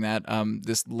improving that.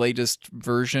 This latest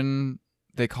version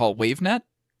they call WaveNet,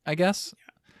 I guess.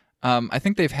 I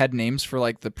think they've had names for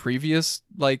like the previous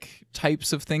like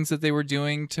types of things that they were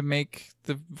doing to make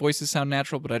the voices sound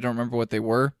natural, but I don't remember what they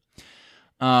were.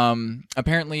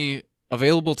 Apparently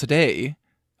available today,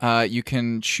 you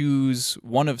can choose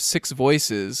one of 6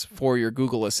 voices for your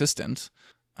Google Assistant.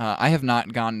 I have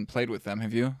not gone and played with them.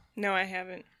 Have you? No, I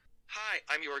haven't. Hi,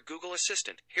 I'm your Google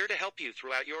Assistant, here to help you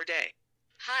throughout your day.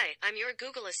 Hi, I'm your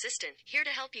Google Assistant, here to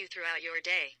help you throughout your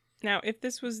day. Now, if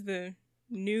this was the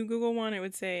new Google one, it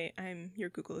would say, I'm your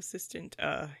Google Assistant,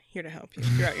 here to help you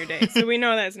throughout your day. So we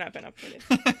know that it's not been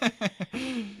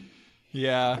updated.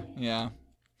 Yeah.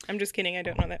 I'm just kidding. I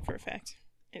don't know that for a fact.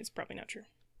 It's probably not true.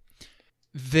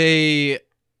 They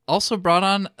also brought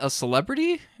on a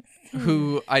celebrity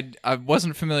who I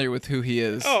wasn't familiar with who he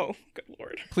is. Oh, good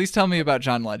lord. Please tell me about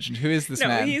John Legend. Who is this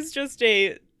man? No, he's just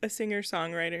a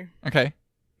singer-songwriter. Okay.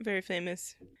 Very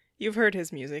famous. You've heard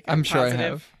his music. I'm sure positive. I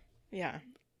have. Yeah.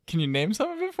 Can you name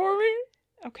some of it for me?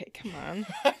 Okay, come on.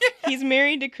 He's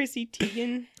married to Chrissy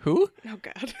Teigen. Who? Oh,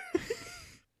 God.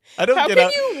 I don't How get can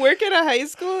out. you work at a high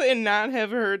school and not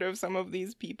have heard of some of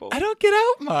these people? I don't get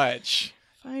out much.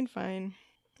 Fine.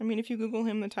 I mean, if you Google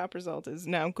him, the top result is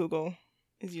now Google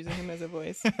is using him as a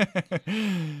voice.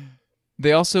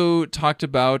 They also talked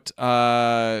about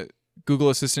Google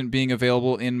Assistant being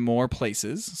available in more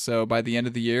places. So by the end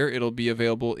of the year, it'll be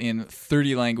available in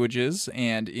 30 languages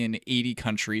and in 80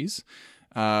 countries,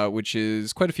 which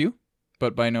is quite a few,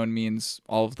 but by no means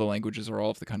all of the languages or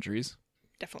all of the countries.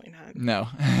 Definitely not. No.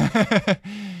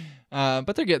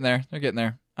 But they're getting there.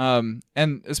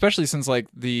 And especially since like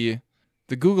the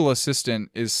Google Assistant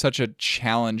is such a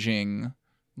challenging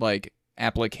like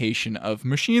application of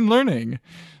machine learning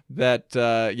that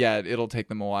it'll take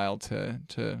them a while to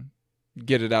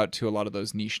get it out to a lot of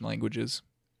those niche languages.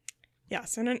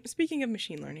 Yes, and speaking of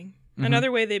machine learning, Mhm.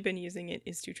 another way they've been using it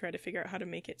is to try to figure out how to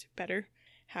make it better,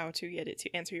 how to get it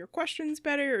to answer your questions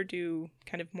better, or do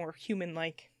kind of more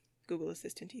human-like Google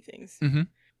Assistant-y things. Mhm.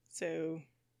 So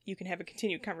you can have a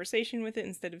continued conversation with it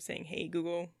instead of saying, "Hey,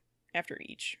 Google," after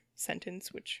each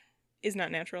sentence, which is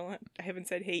not natural. I haven't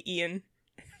said, "Hey, Ian,"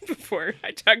 before.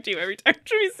 I talk to you every time to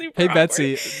be super Hey, awkward.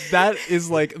 Betsy, that is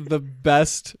like the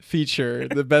best feature,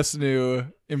 the best new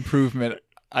improvement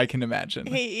I can imagine.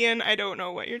 Hey, Ian, I don't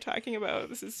know what you're talking about.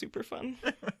 This is super fun.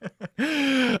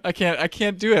 I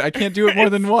can't do it. I can't do it more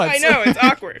than once. I know, it's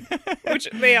awkward, which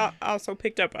they also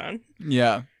picked up on.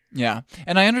 Yeah. Yeah.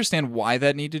 And I understand why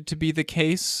that needed to be the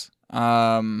case.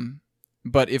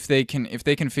 But if they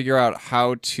can figure out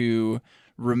how to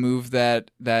remove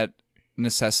that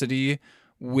necessity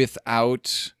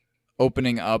without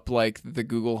opening up like the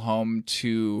Google Home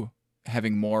to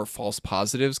having more false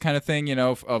positives kind of thing,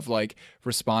 of like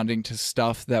responding to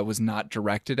stuff that was not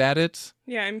directed at it.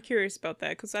 Yeah, I'm curious about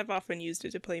that because I've often used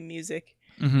it to play music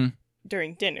Mm-hmm.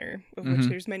 during dinner, of Mhm. which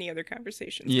there's many other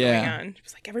conversations Yeah. going on.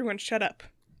 It's like, everyone shut up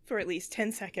for at least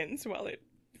 10 seconds while it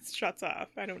shuts off.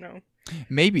 I don't know.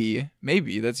 Maybe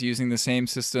that's using the same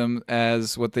system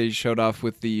as what they showed off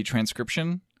with the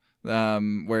transcription,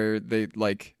 where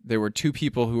there were two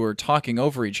people who were talking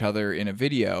over each other in a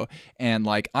video, and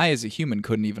like I as a human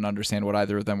couldn't even understand what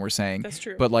either of them were saying. That's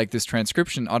true. But like this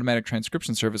automatic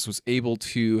transcription service was able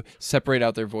to separate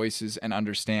out their voices and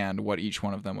understand what each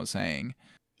one of them was saying.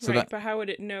 So right, but how would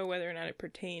it know whether or not it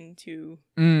pertained to...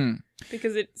 Mm,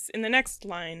 Because it's in the next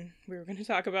line, we were going to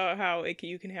talk about how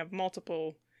you can have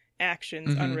multiple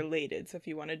actions Mhm. unrelated. So if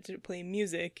you wanted to play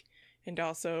music and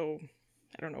also,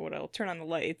 I don't know what else, turn on the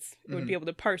lights, it would be able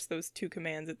to parse those two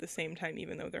commands at the same time,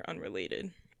 even though they're unrelated.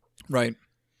 right.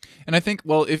 And I think,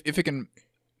 well, if it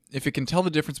can tell the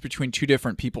difference between two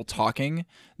different people talking,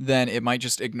 then it might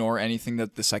just ignore anything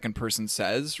that the second person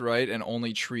says, right? And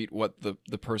only treat what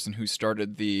the person who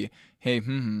started the hey,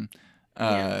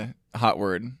 hot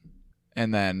word,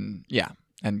 and then,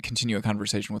 and continue a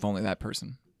conversation with only that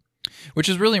person. Which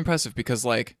is really impressive because,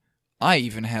 like, I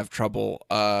even have trouble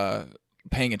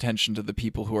paying attention to the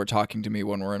people who are talking to me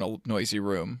when we're in a noisy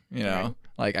room,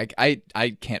 Like, I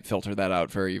can't filter that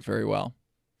out very, very well.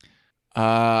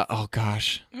 Oh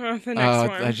gosh. The next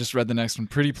one. I just read the next one.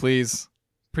 Pretty please,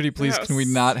 can we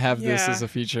not have this Yeah. as a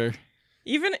feature?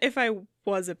 Even if I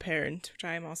was a parent, which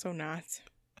I am also not,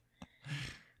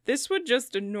 this would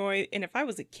just annoy, and if I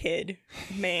was a kid,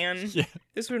 man, Yeah.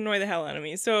 this would annoy the hell out of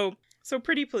me. So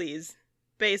pretty please,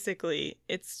 basically,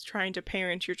 it's trying to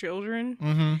parent your children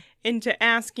Mm-hmm. into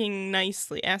asking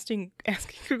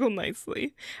Google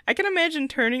nicely. I can imagine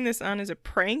turning this on as a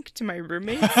prank to my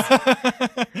roommates.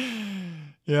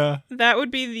 Yeah. That would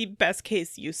be the best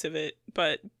case use of it,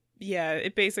 but yeah,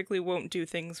 it basically won't do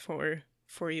things for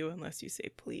you unless you say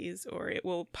please, or it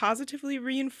will positively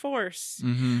reinforce.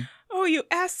 Mm-hmm. Oh, you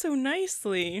asked so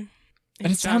nicely.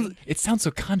 And it sounds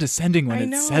so condescending when I it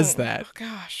know. says that. Oh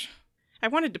gosh. I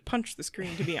wanted to punch the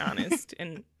screen, to be honest,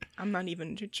 and I'm not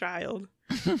even a child.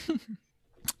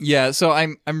 Yeah, so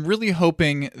I'm really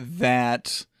hoping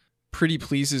that Pretty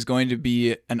Please is going to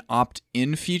be an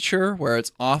opt-in feature where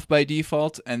it's off by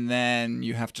default and then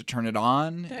you have to turn it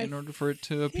on in order for it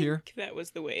to appear. That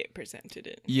was the way it presented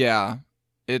it. Yeah,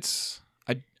 it's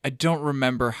I don't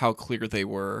remember how clear they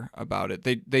were about it.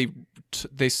 They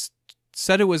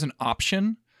said it was an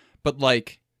option, but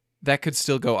like that could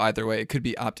still go either way. It could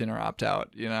be opt-in or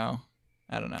opt-out.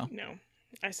 I don't know. No,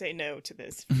 I say no to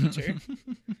this feature.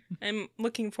 I'm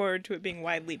looking forward to it being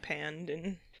widely panned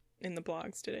in the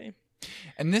blogs today.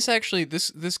 And this actually this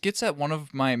gets at one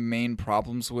of my main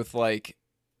problems with like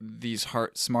these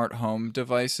smart home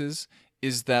devices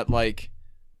is that like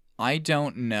I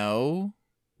don't know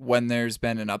when there's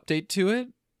been an update to it.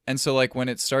 And so like when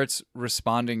it starts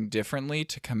responding differently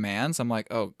to commands, I'm like,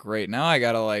 "Oh, great. Now I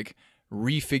got to like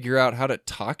refigure out how to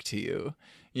talk to you."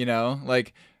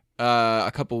 Like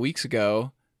a couple weeks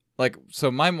ago, like, so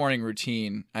my morning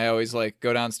routine, I always like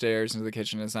go downstairs into the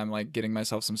kitchen as I'm like getting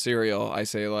myself some cereal. I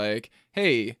say like,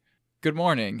 "Hey, good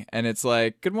morning." And it's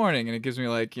like, "Good morning." And it gives me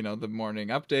like, the morning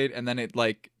update. And then it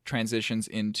like transitions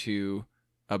into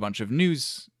a bunch of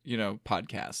news,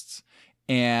 podcasts.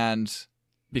 And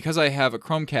because I have a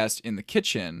Chromecast in the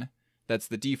kitchen, that's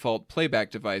the default playback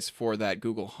device for that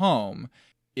Google Home.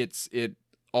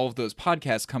 All of those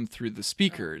podcasts come through the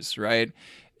speakers, right?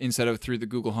 Instead of through the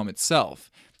Google Home itself.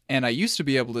 And I used to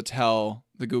be able to tell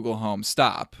the Google Home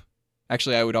stop.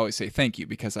 Actually, I would always say thank you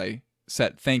because I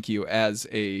set thank you as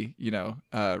a,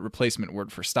 replacement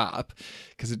word for stop,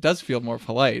 because it does feel more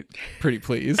polite. Pretty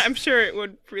please. I'm sure it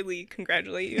would really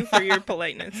congratulate you for your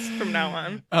politeness from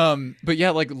now on. But yeah,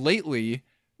 like lately,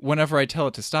 whenever I tell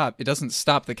it to stop, it doesn't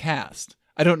stop the cast.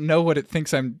 I don't know what it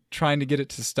thinks I'm trying to get it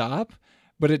to stop,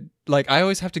 but I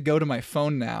always have to go to my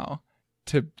phone now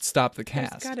to stop the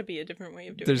cast. There's got to be a different way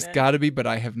of doing There's that. got to be, but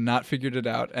I have not figured it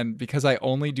out. And because I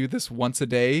only do this once a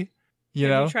day, you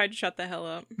Have know? you tried to shut the hell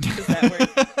up? Does that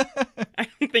work? I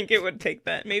don't think it would take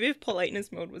that. Maybe if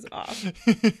politeness mode was off.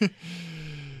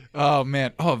 Oh,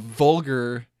 man. Oh,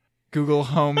 vulgar Google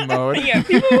Home mode. Yeah,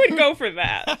 people would go for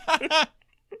that.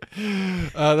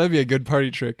 That'd be a good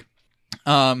party trick.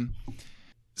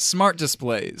 Smart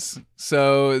displays.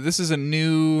 So this is a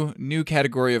new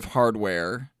category of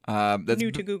hardware. That's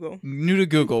New to Google. New to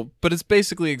Google, but it's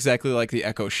basically exactly like the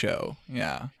Echo Show.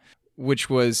 Yeah.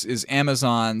 Which is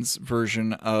Amazon's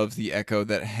version of the Echo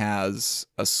that has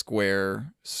a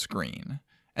square screen.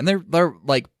 And they're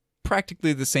like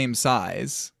practically the same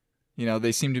size.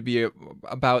 They seem to be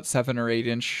about 7 or 8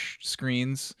 inch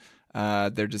screens.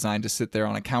 They're designed to sit there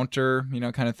on a counter,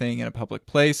 kind of thing in a public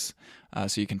place.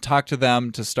 So you can talk to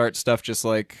them to start stuff just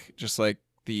like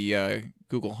the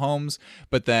Google Homes,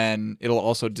 but then it'll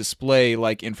also display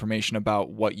like information about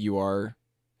what you are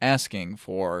asking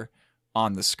for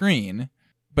on the screen.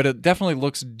 But it definitely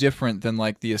looks different than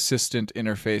like the assistant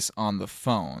interface on the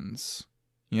phones,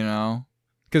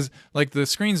 because like the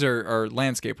screens are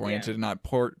landscape oriented, not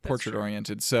portrait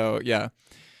oriented. So yeah.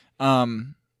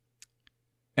 And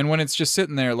when it's just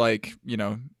sitting there, like,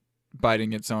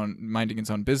 minding its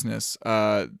own business,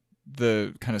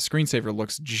 the kind of screensaver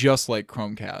looks just like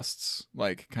Chromecast's,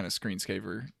 like, kind of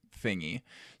screensaver thingy.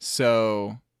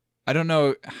 So I don't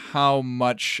know how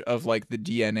much of, like, the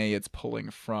DNA it's pulling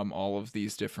from all of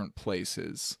these different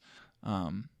places.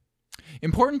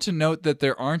 Important to note that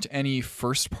there aren't any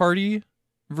first-party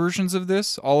versions of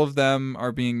this. All of them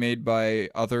are being made by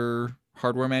other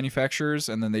hardware manufacturers,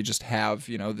 and then they just have,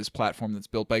 this platform that's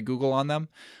built by Google on them,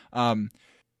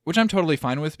 which I'm totally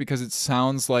fine with, because it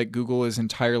sounds like Google is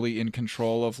entirely in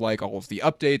control of like all of the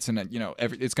updates, and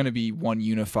it's going to be one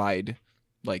unified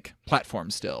like platform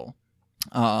still.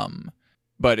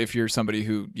 But if you're somebody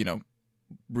who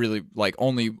really like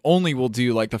only will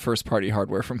do like the first party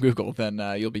hardware from Google, then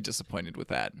you'll be disappointed with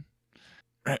that.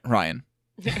 Ryan.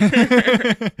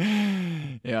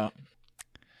 Yeah.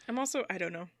 I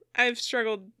don't know. I've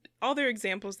struggled. All their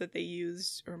examples that they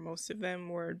used, or most of them,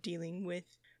 were dealing with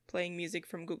playing music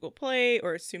from Google Play,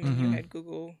 or assuming you had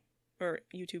Google or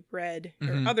YouTube Red,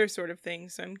 or other sort of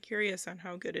things. So I'm curious on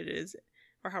how good it is,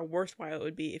 or how worthwhile it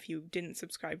would be if you didn't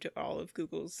subscribe to all of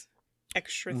Google's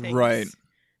extra things. Right.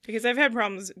 Because I've had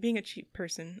problems being a cheap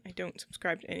person. I don't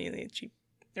subscribe to any of the cheap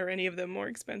or any of the more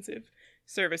expensive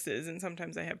services, and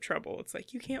sometimes I have trouble. It's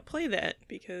like, you can't play that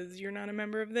because you're not a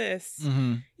member of this,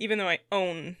 even though I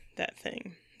own that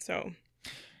thing. So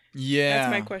yeah,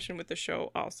 that's my question with the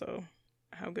show also.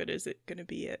 How good is it going to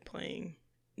be at playing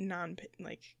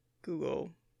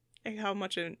Google? Like, how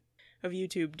much of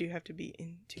YouTube do you have to be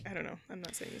into? I don't know. I'm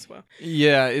not saying this well.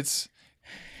 Yeah, it's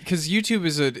because YouTube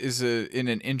is in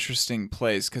an interesting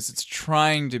place, because it's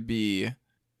trying to be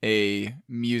a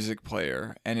music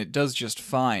player, and it does just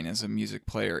fine as a music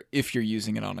player if you're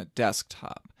using it on a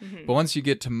desktop. But once you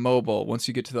get to mobile, once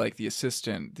you get to like the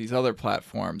Assistant, these other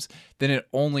platforms, then it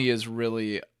only is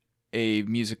really a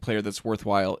music player that's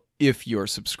worthwhile if you're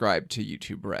subscribed to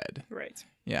YouTube Red. Right.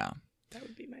 Yeah. That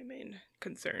would be my main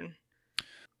concern.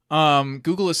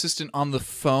 Google Assistant on the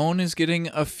phone is getting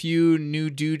a few new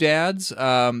doodads.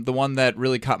 The one that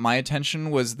really caught my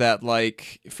attention was that,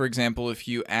 like, for example, if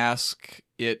you ask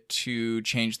it to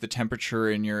change the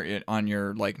temperature on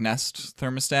your like Nest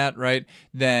thermostat, right,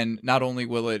 then not only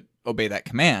will it obey that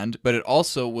command, but it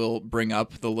also will bring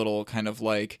up the little kind of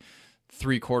like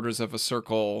 3/4 of a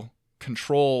circle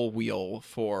control wheel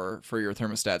for your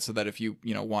thermostat, so that if you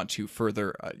want to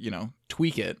further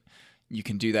tweak it, you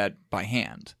can do that by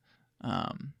hand,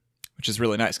 which is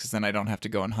really nice, because then I don't have to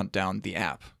go and hunt down the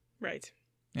app. Right.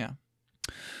 Yeah.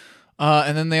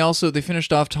 And then they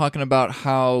finished off talking about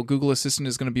how Google Assistant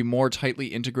is going to be more tightly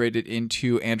integrated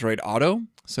into Android Auto,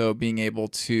 so being able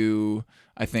to,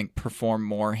 I think, perform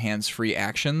more hands-free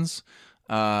actions.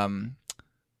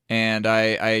 And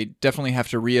I definitely have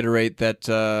to reiterate that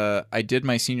I did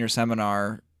my senior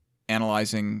seminar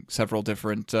analyzing several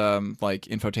different like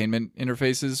infotainment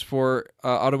interfaces for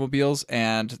automobiles,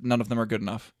 and none of them are good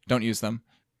enough. Don't use them.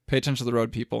 Pay attention to the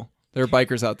road, people. There are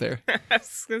bikers out there. I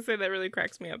was going to say, that really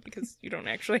cracks me up, because you don't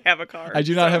actually have a car. I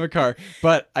do not have a car,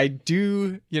 but I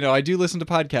do listen to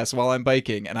podcasts while I'm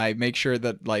biking, and I make sure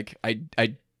that like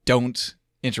I don't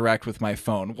interact with my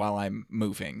phone while I'm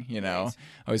moving, you know. Right.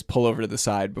 I always pull over to the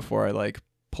side before I like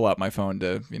pull out my phone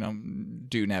to, you know,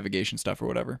 do navigation stuff or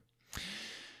whatever.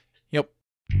 Yep.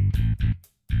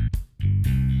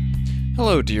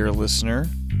 Hello, dear listener.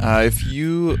 If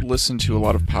you listen to a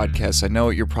lot of podcasts, I know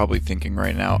what you're probably thinking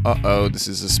right now. Uh-oh, this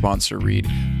is a sponsor read.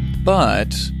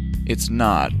 But it's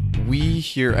not. We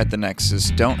here at the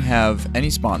Nexus don't have any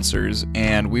sponsors,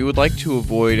 and we would like to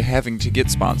avoid having to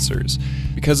get sponsors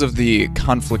because of the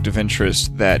conflict of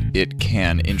interest that it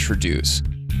can introduce.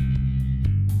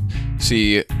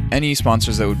 See, any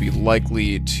sponsors that would be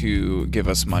likely to give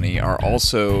us money are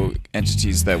also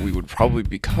entities that we would probably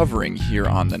be covering here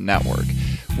on the network.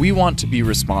 We want to be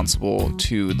responsible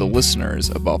to the listeners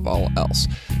above all else.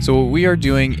 So what we are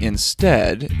doing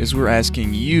instead is we're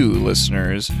asking you,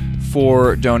 listeners,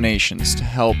 for donations to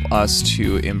help us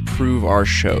to improve our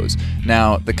shows.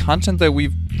 Now, the content that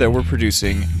we're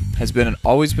producing has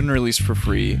always been released for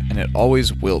free, and it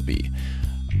always will be.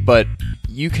 But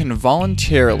you can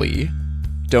voluntarily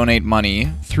donate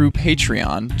money through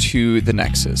Patreon to the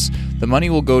Nexus. The money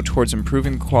will go towards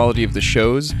improving the quality of the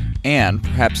shows and,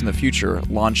 perhaps in the future,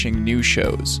 launching new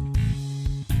shows.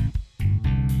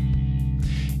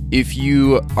 If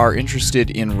you are interested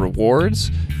in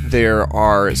rewards, there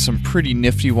are some pretty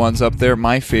nifty ones up there.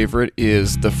 My favorite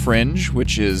is The Fringe,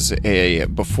 which is a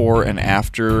before and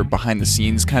after behind the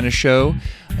scenes kind of show.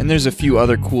 And there's a few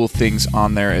other cool things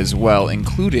on there as well,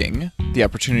 including the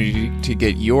opportunity to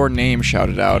get your name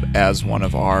shouted out as one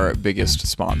of our biggest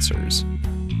sponsors.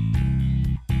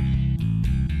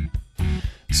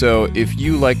 So if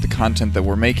you like the content that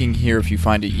we're making here, if you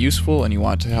find it useful and you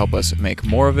want to help us make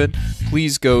more of it,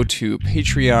 please go to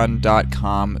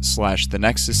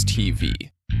patreon.com/thenexustv.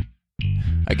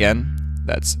 Again,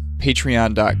 that's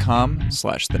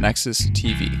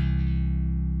patreon.com/thenexustv.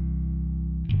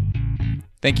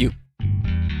 Thank you.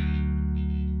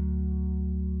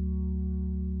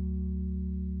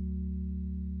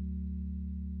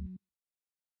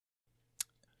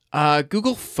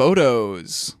 Google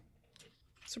Photos.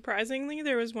 Surprisingly,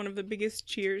 there was one of the biggest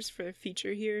cheers for the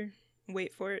feature here.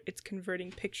 Wait for it. It's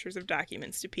converting pictures of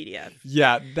documents to PDF.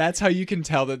 Yeah, that's how you can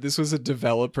tell that this was a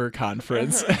developer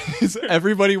conference.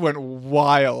 Everybody went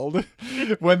wild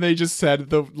when they just said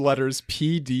the letters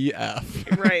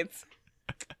PDF. Right.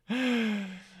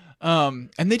 And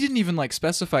they didn't even like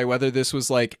specify whether this was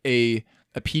like a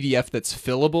PDF that's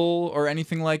fillable or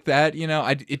anything like that. You know,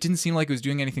 it didn't seem like it was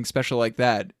doing anything special like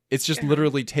that. It's just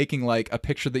literally taking like a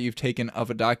picture that you've taken of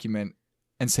a document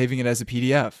and saving it as a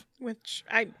PDF. Which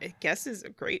I guess is a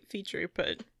great feature,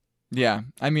 but yeah,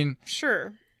 I mean,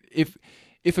 sure. If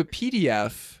a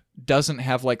PDF doesn't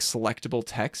have like selectable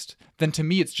text, then to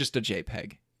me it's just a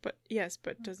JPEG. But yes,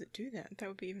 but does it do that? That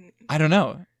would be even. I don't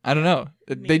know.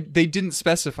 They didn't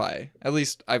specify. At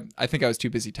least I think I was too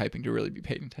busy typing to really be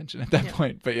paying attention at that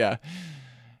point. But yeah,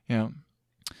 you know.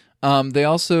 They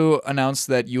also announced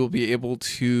that you will be able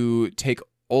to take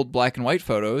old black and white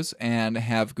photos and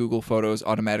have Google Photos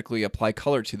automatically apply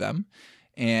color to them.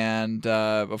 And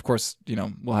of course, you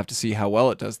know, we'll have to see how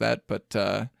well it does that. But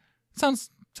it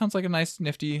sounds like a nice,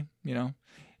 nifty, you know.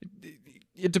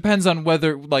 It depends on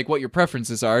whether, like, what your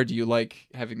preferences are. Do you like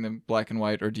having them black and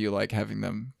white, or do you like having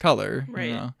them color? Right.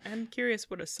 You know? I'm curious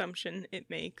what assumption it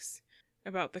makes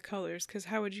about the colors, because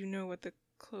how would you know what the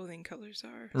clothing colors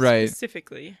are right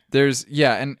specifically? There's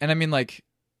and I mean, like,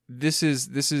 this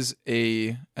is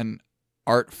an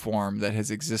art form that has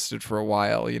existed for a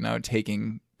while, you know,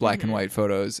 taking black and white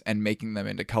photos and making them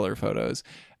into color photos.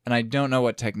 And I don't know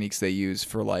what techniques they use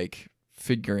for like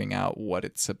figuring out what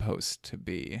it's supposed to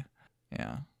be.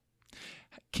 Yeah.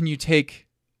 Can you take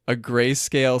a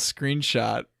grayscale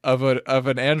screenshot of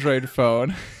an Android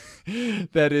phone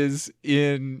that is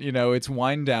in, you know, its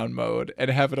wind down mode and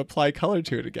have it apply color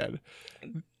to it again?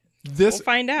 We'll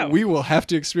find out. We will have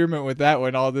to experiment with that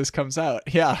when all this comes out.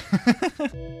 Yeah.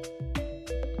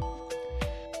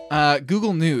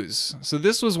 Google News. So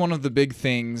this was one of the big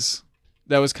things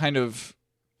that was kind of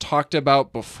talked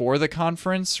about before the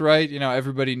conference, right? You know,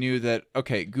 everybody knew that,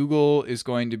 okay, Google is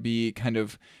going to be kind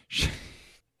of...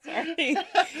 Sorry.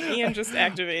 Ian just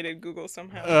activated Google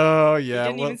somehow. Oh, yeah. You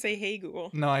didn't even say, hey, Google.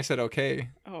 No, I said okay.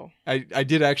 Oh. I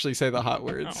did actually say the hot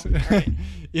words right.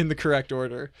 in the correct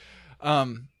order.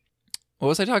 What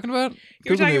was I talking about?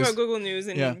 You were talking about Google News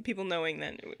and people knowing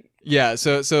that. Yeah,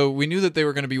 so we knew that they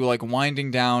were going to be like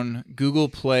winding down Google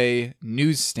Play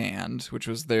Newsstand, which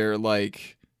was their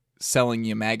like selling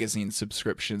you magazine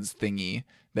subscriptions thingy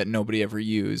that nobody ever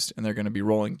used, and they're going to be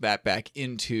rolling that back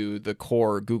into the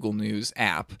core Google News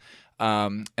app.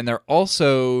 And they're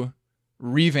also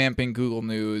revamping Google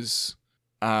News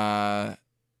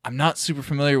I'm not super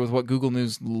familiar with what Google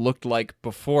News looked like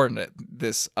before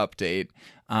this update,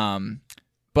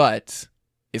 but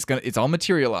it's all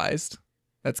materialized.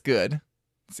 That's good.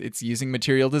 It's using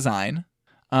material design.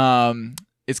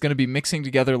 It's going to be mixing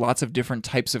together lots of different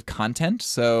types of content.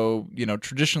 So,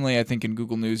 traditionally, I think in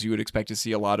Google News, you would expect to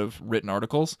see a lot of written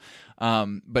articles.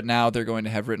 But now they're going to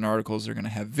have written articles. They're going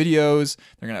to have videos.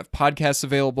 They're going to have podcasts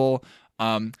available.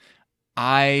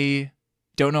 I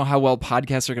don't know how well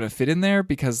podcasts are going to fit in there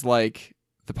because, like,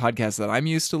 the podcasts that I'm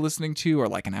used to listening to are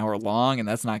like an hour long, and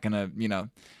that's not going to,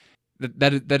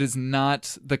 that is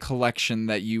not the collection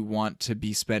that you want to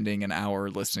be spending an hour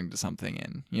listening to something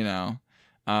in,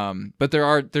 But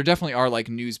there definitely are like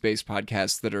news-based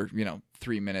podcasts that are,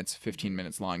 3 minutes, 15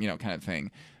 minutes long, kind of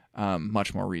thing.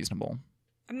 Much more reasonable.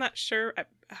 I'm not sure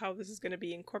how this is going to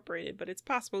be incorporated, but it's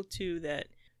possible too that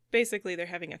basically they're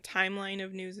having a timeline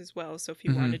of news as well. So if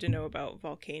you wanted to know about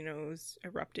volcanoes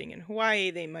erupting in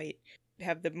Hawaii, they might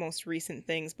have the most recent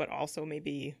things, but also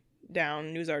maybe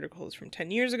down news articles from 10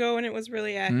 years ago when it was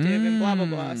really active and blah, blah,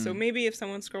 blah. So maybe if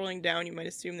someone's scrolling down, you might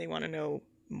assume they want to know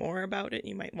more about it.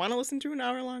 You might want to listen to an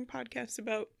hour-long podcast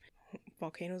about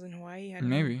volcanoes in Hawaii. I don't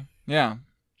know. Yeah.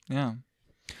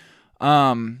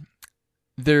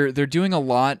 They're doing a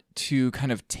lot to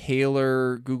kind of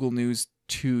tailor Google News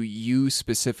to you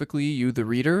specifically, you the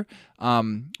reader,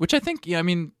 which I think,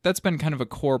 that's been kind of a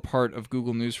core part of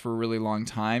Google News for a really long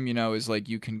time, is like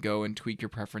you can go and tweak your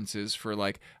preferences for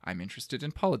like, I'm interested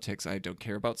in politics, I don't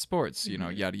care about sports,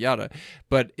 yada, yada.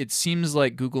 But it seems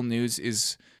like Google News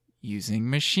is using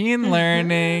machine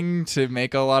learning to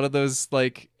make a lot of those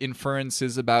like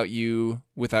inferences about you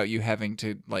without you having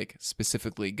to like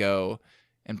specifically go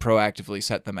and proactively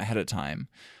set them ahead of time.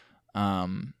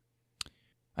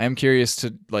 I am curious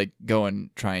to like go and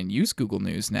try and use Google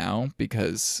News now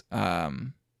because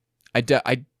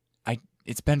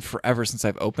it's been forever since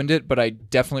I've opened it, but I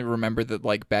definitely remember that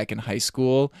like back in high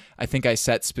school, I think I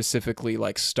set specifically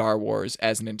like Star Wars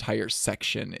as an entire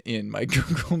section in my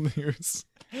Google News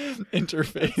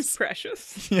interface. That's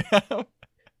precious. Yeah.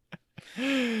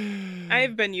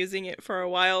 I've been using it for a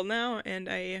while now, and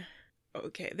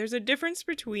there's a difference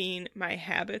between my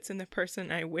habits and the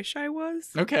person I wish I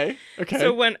was. Okay.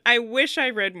 So when I wish I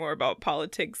read more about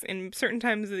politics, in certain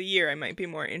times of the year I might be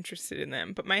more interested in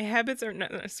them, but my habits are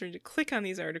not necessarily to click on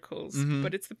these articles,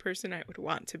 but it's the person I would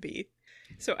want to be.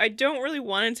 So I don't really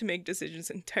want it to make decisions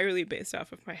entirely based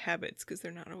off of my habits because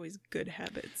they're not always good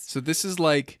habits. So this is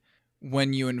like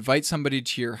when you invite somebody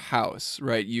to your house,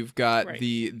 right? You've got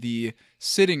the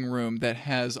sitting room that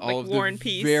has all like of War the and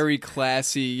Peace. Very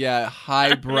classy,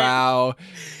 highbrow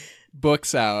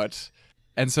books out.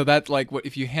 And so that's like what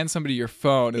if you hand somebody your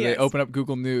phone and they open up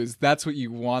Google News, that's what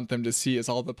you want them to see is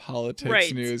all the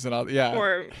politics news and all. Yeah.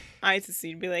 Or I to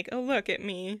see to be like, oh, look at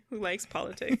me who likes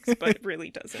politics, but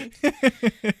really doesn't.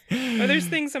 Or there's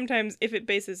things sometimes if it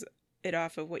bases it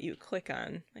off of what you click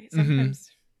on. Like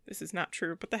sometimes this is not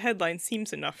true, but the headline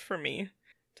seems enough for me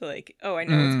to like, oh, I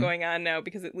know what's going on now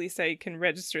because at least I can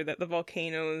register that the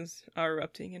volcanoes are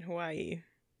erupting in Hawaii.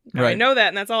 Now I know that,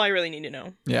 and that's all I really need to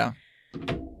know. Yeah.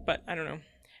 But I don't know.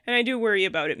 And I do worry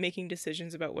about it making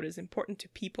decisions about what is important to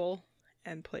people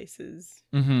and places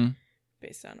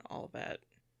based on all that.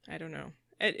 I don't know.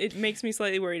 It makes me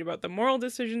slightly worried about the moral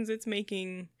decisions it's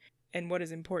making and what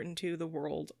is important to the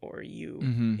world or you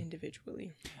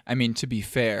individually. I mean, to be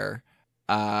fair,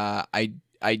 I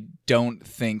don't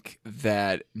think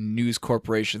that news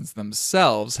corporations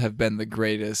themselves have been the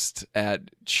greatest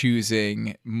at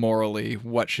choosing morally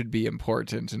what should be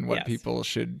important and what people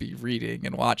should be reading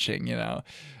and watching,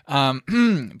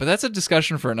 But that's a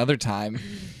discussion for another time.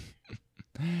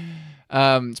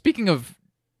 Speaking of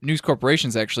news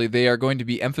corporations, actually, they are going to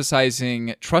be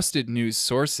emphasizing trusted news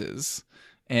sources.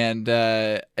 And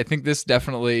I think this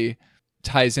definitely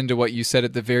ties into what you said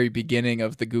at the very beginning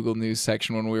of the Google News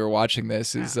section when we were watching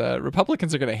this is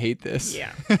Republicans are going to hate this.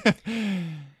 Yeah.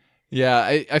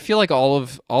 Yeah, I feel like all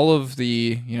of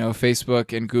the,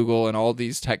 Facebook and Google and all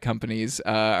these tech companies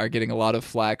are getting a lot of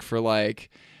flack for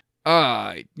like,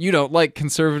 you don't like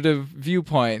conservative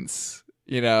viewpoints,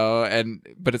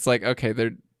 but it's like, okay,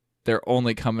 they're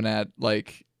only coming at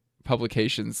like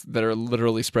publications that are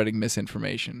literally spreading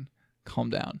misinformation.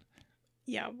 Calm down.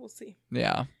 Yeah, we'll see.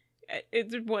 Yeah.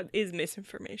 What is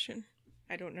misinformation?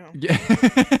 I don't know. Yeah.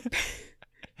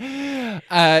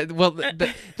 Well,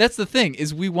 that's the thing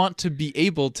is we want to be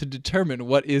able to determine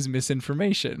what is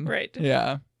misinformation. Right.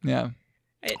 Yeah.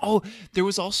 There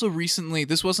was also recently,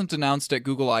 this wasn't announced at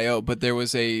Google I.O., but there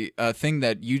was a thing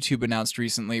that YouTube announced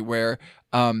recently where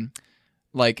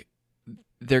like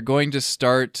they're going to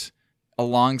start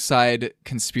alongside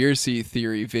conspiracy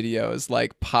theory videos,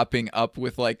 like popping up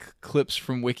with like clips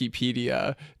from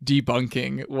Wikipedia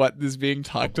debunking what is being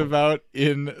talked about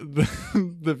in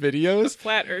the videos.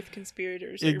 Flat Earth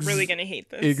conspirators are really going to hate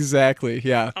this. Exactly,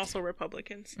 yeah. Also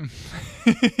Republicans.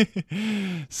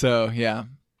 So, yeah.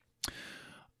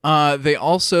 They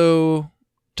also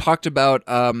talked about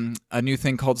a new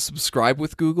thing called Subscribe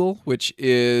with Google, which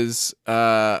is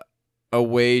a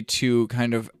way to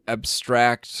kind of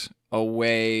abstract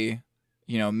away,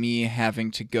 me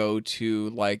having to go to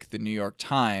like the New York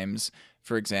Times,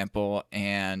 for example,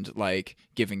 and like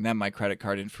giving them my credit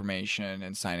card information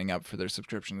and signing up for their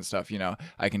subscription and stuff.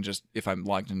 I can just, if I'm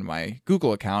logged into my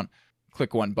Google account,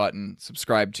 click one button,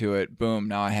 subscribe to it, boom,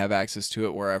 now I have access to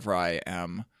it wherever I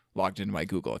am logged into my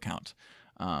Google account.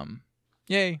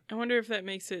 Yay. I wonder if that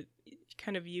makes it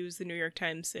kind of use the New York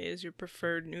Times, say, as your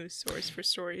preferred news source for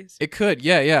stories. It could,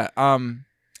 yeah.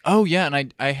 Oh, yeah,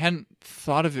 and I hadn't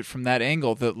thought of it from that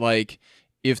angle, that, like,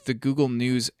 if the Google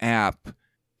News app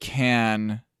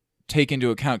can take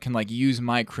into account, can, like, use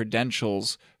my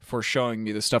credentials for showing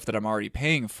me the stuff that I'm already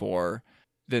paying for,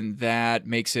 then that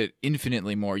makes it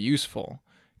infinitely more useful.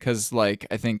 Because, like,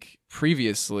 I think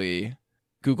previously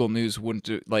Google News wouldn't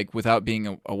do, like, without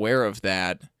being aware of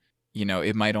that,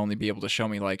 it might only be able to show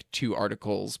me, like, 2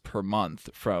 articles per month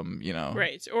from,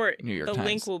 right, or New York the Times.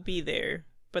 link will be there,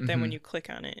 but then when you click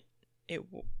on it,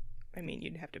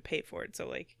 you'd have to pay for it. So,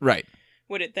 like, right.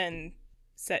 Would it then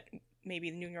set maybe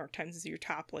the New York Times as your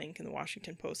top link and the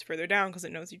Washington Post further down because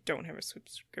it knows you don't have a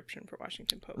subscription for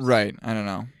Washington Post? Right. I don't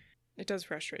know. It does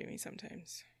frustrate me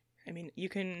sometimes. I mean, you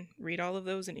can read all of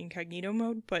those in incognito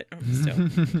mode, but still.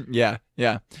 Yeah.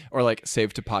 Or like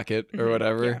save to pocket or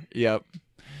whatever. Yeah.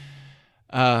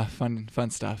 Yep. Fun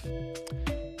stuff.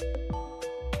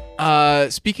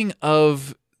 Speaking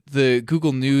of the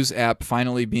Google News app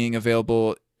finally being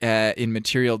available in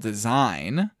material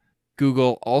design,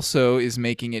 Google also is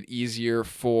making it easier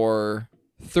for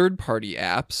third-party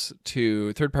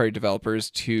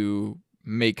developers to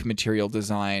make material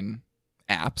design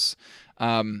apps.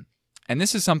 And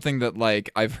this is something that, like,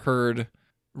 I've heard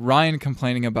Ryan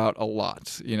complaining about a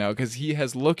lot, because he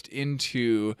has looked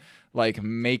into, like,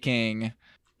 making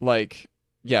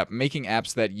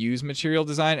apps that use material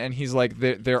design, and he's like,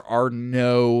 there are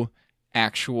no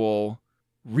actual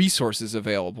resources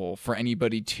available for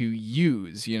anybody to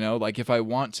use. Like, if I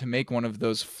want to make one of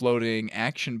those floating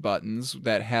action buttons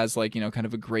that has, like, kind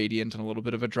of a gradient and a little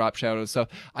bit of a drop shadow and stuff,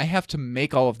 I have to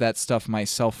make all of that stuff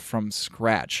myself from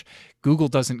scratch. Google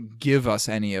doesn't give us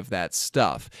any of that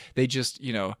stuff. They just,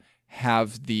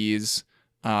 have these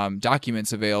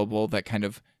documents available that kind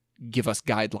of give us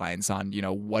guidelines on,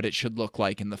 what it should look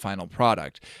like in the final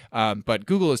product. But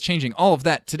Google is changing all of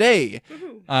that today.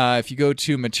 If you go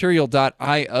to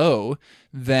material.io,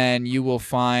 then you will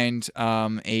find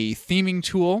a theming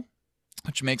tool,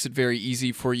 which makes it very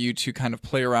easy for you to kind of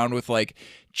play around with, like,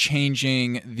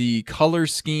 changing the color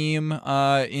scheme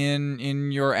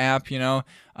in your app. When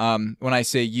I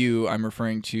say you, I'm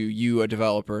referring to you, a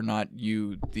developer, not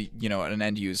you, an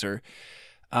end user.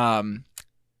 And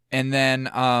then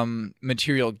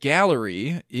Material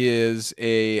Gallery is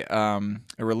a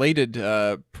related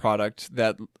product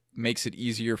that makes it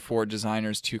easier for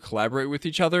designers to collaborate with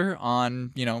each other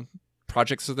on,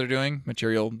 projects that they're doing,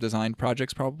 material design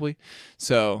projects probably.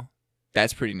 So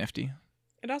that's pretty nifty.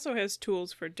 It also has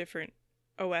tools for different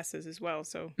OSs as well.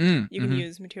 So you can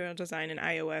use material design in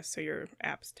iOS, so your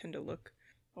apps tend to look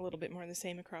a little bit more the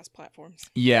same across platforms.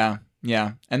 Yeah.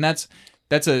 And that's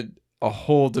a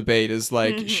whole debate, is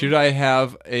like, should I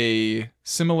have a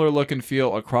similar look and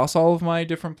feel across all of my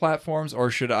different platforms,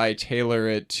 or should I tailor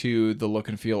it to the look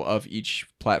and feel of each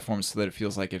platform so that it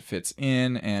feels like it fits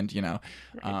in? And,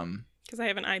 because I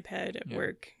have an iPad at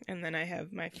work, and then I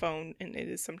have my phone, and it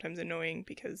is sometimes annoying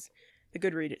because the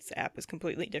Goodreads app is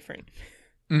completely different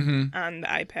on the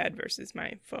iPad versus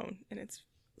my phone, and it's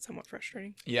somewhat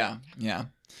frustrating. Yeah.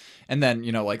 And then,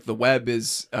 like, the web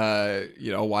is,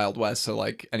 Wild West, so,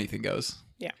 like, anything goes.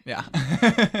 Yeah.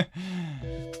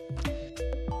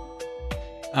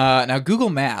 Now, Google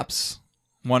Maps,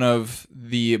 one of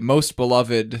the most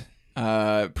beloved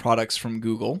products from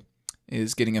Google,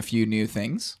 is getting a few new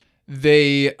things.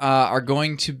 They are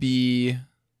going to be...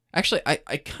 Actually, I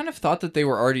kind of thought that they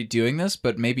were already doing this,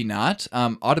 but maybe not.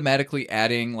 Automatically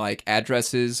adding, like,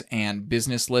 addresses and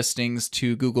business listings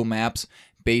to Google Maps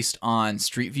based on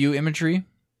Street View imagery.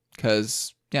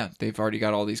 Because, yeah, they've already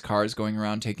got all these cars going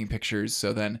around taking pictures,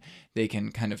 so then they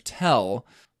can kind of tell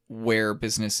where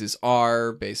businesses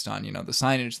are based on, the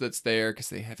signage that's there, because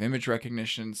they have image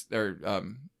recognitions, or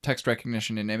text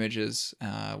recognition in images,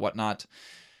 whatnot.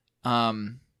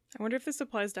 I wonder if this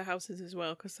applies to houses as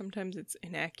well, because sometimes it's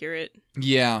inaccurate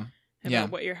Yeah. about Yeah.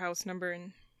 what your house number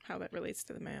and how that relates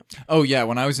to the map. Oh yeah,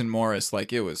 when I was in Morris,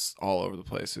 like it was all over the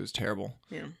place. It was terrible.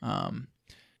 Yeah.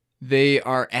 They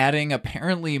are adding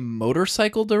apparently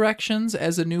motorcycle directions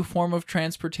as a new form of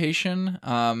transportation.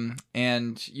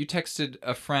 And you texted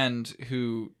a friend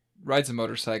who rides a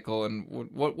motorcycle, and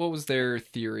what was their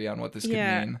theory on what this could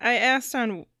mean? I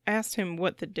asked him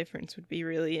what the difference would be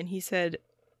really, and he said,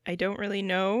 I don't really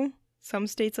know. Some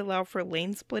states allow for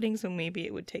lane splitting, so maybe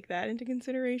it would take that into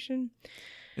consideration.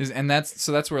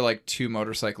 That's where like two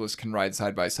motorcyclists can ride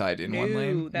side by side in one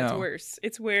lane? That's worse.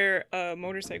 It's where a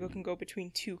motorcycle can go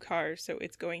between two cars, so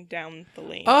it's going down the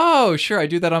lane. Oh, sure. I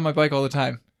do that on my bike all the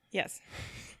time. Yes.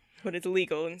 But it's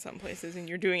illegal in some places, and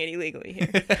you're doing it illegally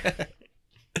here.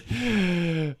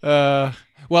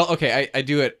 Well, okay, I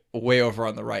do it way over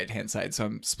on the right-hand side, so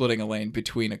I'm splitting a lane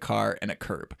between a car and a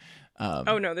curb.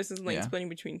 Oh, no, this is lane splitting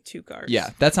between two cars.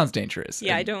 Yeah, that sounds dangerous.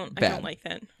 Yeah, I don't like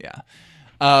that. Yeah.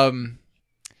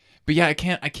 But yeah, I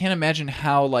can't imagine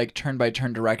how like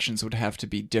turn-by-turn directions would have to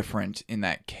be different in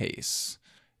that case,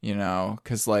 you know,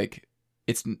 because like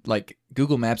it's like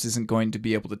Google Maps isn't going to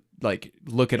be able to like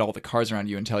look at all the cars around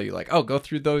you and tell you like, oh, go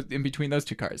through those in between those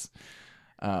two cars.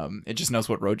 It just knows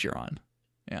what road you're on.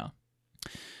 Yeah.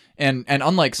 And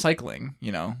unlike cycling,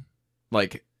 you know,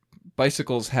 like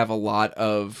bicycles have a lot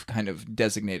of kind of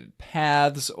designated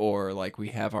paths, or like we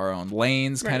have our own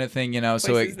lanes kind of thing, you know.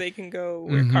 Places they can go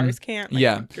where cars can't. Like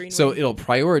yeah. So it'll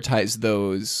prioritize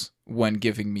those when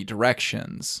giving me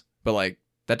directions, but like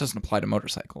that doesn't apply to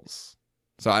motorcycles.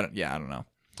 So I don't know.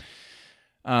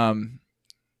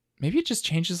 Maybe it just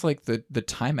changes like the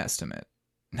time estimate.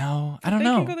 No, I don't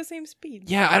know. They can go the same speed.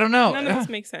 Yeah, I don't know. None of this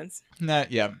makes sense.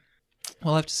 Yeah.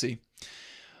 We'll have to see.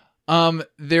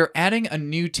 They're adding a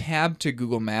new tab to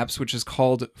Google Maps, which is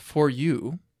called For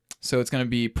You. So it's going to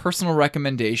be personal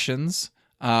recommendations.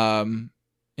 In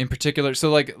particular,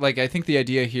 so like I think the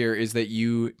idea here is that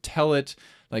you tell it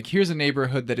like, here's a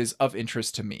neighborhood that is of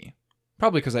interest to me.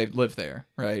 Probably because I live there,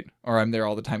 right? Or I'm there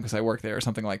all the time because I work there or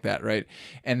something like that, right?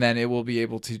 And then it will be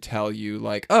able to tell you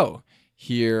like, oh,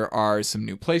 here are some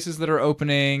new places that are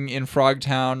opening in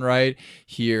Frogtown, right?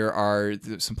 Here are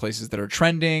some places that are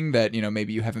trending that, you know,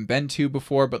 maybe you haven't been to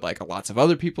before, but like lots of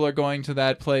other people are going to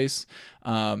that place.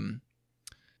 I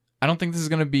don't think this is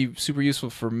going to be super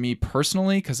useful for me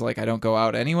personally because like I don't go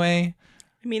out anyway.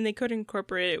 I mean, they could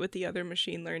incorporate it with the other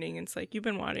machine learning. It's like, you've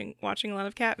been watching a lot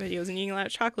of cat videos and eating a lot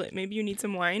of chocolate. Maybe you need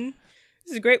some wine.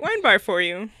 This is a great wine bar for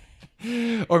you.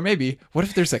 Or maybe, what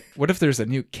if there's a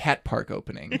new cat park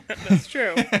opening? That's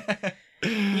true.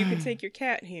 You could take your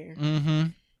cat here. Mm-hmm.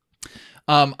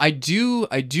 I do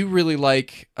really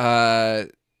like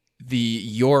the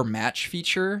Your Match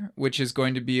feature, which is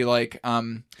going to be like,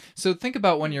 so think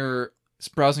about when you're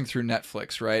browsing through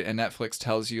Netflix, right? And Netflix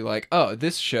tells you like, oh,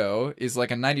 this show is like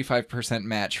a 95%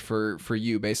 match for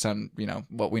you based on, you know,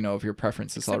 what we know of your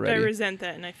preferences already. I resent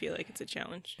that, and I feel like it's a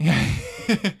challenge.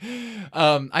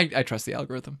 I trust the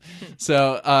algorithm.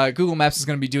 So Google Maps is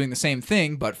going to be doing the same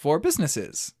thing, but for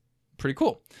businesses. Pretty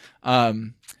cool.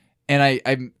 And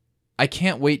I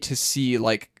can't wait to see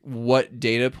like what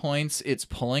data points it's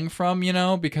pulling from, you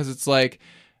know, because it's like,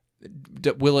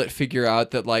 will it figure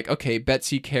out that like, okay,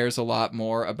 Betsy cares a lot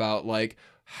more about like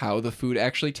how the food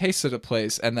actually tastes at a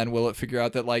place, and then will it figure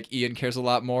out that like Ian cares a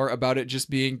lot more about it just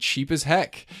being cheap as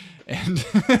heck? And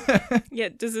yeah,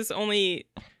 does this only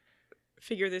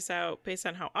figure this out based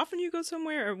on how often you go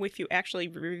somewhere, or if you actually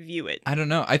review it? I don't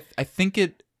know. I think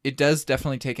it does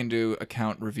definitely take into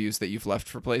account reviews that you've left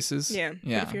for places. Yeah.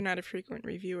 But if you're not a frequent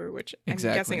reviewer, which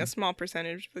exactly. I'm guessing a small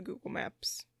percentage of the Google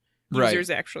Maps users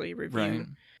actually review. Right.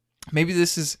 Maybe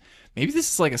this is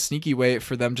like a sneaky way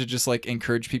for them to just like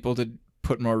encourage people to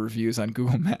put more reviews on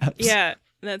Google Maps. Yeah,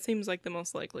 that seems like the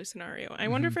most likely scenario. I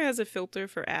wonder if it has a filter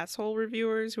for asshole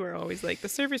reviewers who are always like, the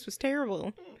service was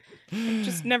terrible.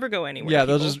 Just never go anywhere. Yeah,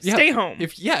 people. they'll just stay home.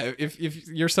 If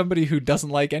you're somebody who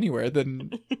doesn't like anywhere,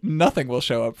 then nothing will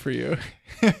show up for you.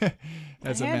 I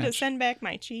had to send back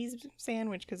my cheese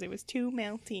sandwich because it was too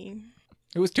melty.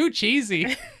 It was too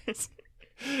cheesy.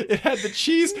 It had the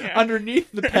cheese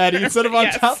underneath the patty instead of on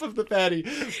top of the patty.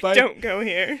 Don't go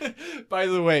here. By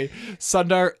the way,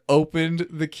 Sundar opened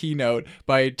the keynote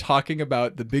by talking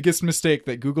about the biggest mistake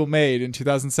that Google made in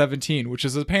 2017, which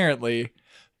is apparently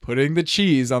putting the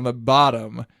cheese on the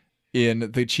bottom in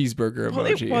the cheeseburger emoji. Well,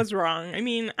 it was wrong. I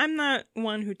mean, I'm not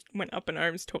one who went up in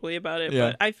arms totally about it,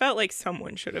 but I felt like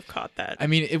someone should have caught that. I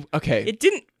mean, it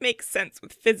didn't make sense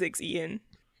with physics, Ian.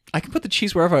 I can put the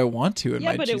cheese wherever I want to in my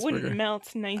cheeseburger. Yeah, but it wouldn't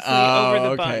melt nicely over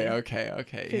the bun.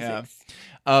 Okay. Physics.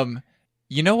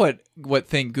 You know what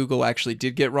thing Google actually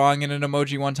did get wrong in an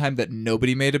emoji one time that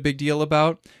nobody made a big deal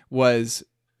about was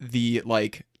the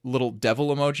like little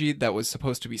devil emoji that was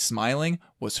supposed to be smiling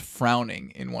was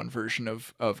frowning in one version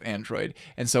of Android.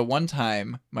 And so one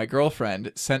time my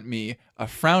girlfriend sent me a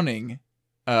frowning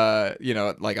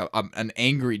like an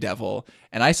angry devil,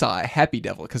 and I saw a happy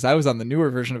devil because I was on the newer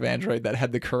version of Android that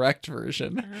had the correct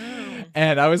version. Oh.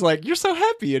 And I was like, "You're so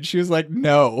happy," and she was like,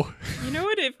 "No." You know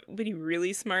what it would be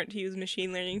really smart to use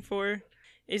machine learning for?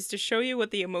 Is to show you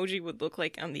what the emoji would look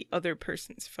like on the other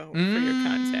person's phone for your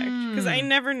contact. Because I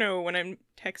never know when I'm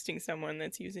texting someone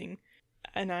that's using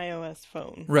an iOS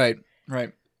phone. Right.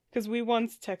 Because we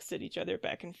once texted each other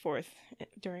back and forth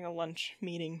during a lunch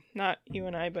meeting. Not you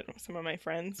and I, but some of my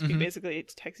friends. We basically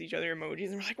text each other emojis,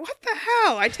 and we're like, what the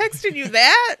hell? I texted you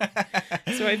that?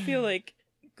 So I feel like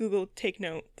Google, take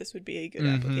note. This would be a good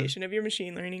application of your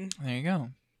machine learning. There you go.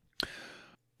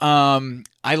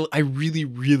 I really,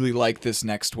 really like this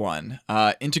next one.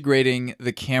 Integrating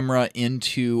the camera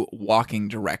into walking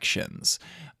directions.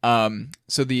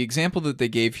 So the example that they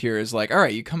gave here is like, all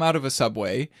right, you come out of a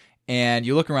subway and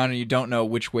you look around and you don't know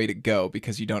which way to go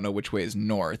because you don't know which way is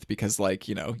north because, like,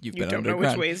 you've been underground. You don't know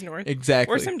which way is north.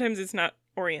 Exactly. Or sometimes it's not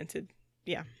oriented.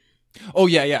 Yeah. Oh,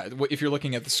 yeah. If you're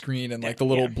looking at the screen and, like, the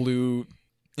little blue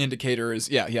indicator is,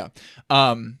 yeah.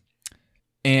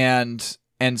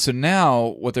 And so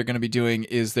now what they're going to be doing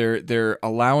is they're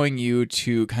allowing you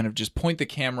to kind of just point the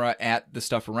camera at the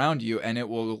stuff around you, and it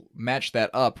will match that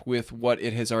up with what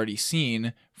it has already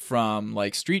seen from,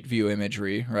 like, street view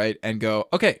imagery, right? And go,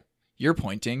 okay, you're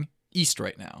pointing east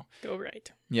right now. Go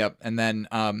right. Yep. And then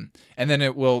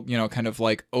it will, kind of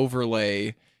like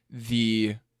overlay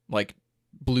the like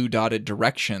blue dotted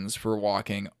directions for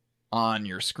walking on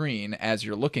your screen as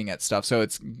you're looking at stuff. So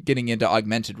it's getting into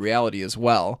augmented reality as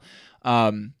well.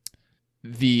 They're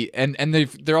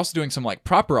also doing some like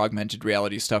proper augmented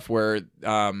reality stuff where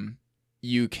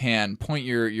you can point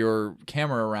your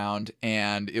camera around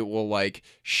and it will like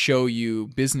show you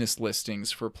business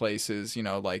listings for places,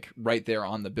 like right there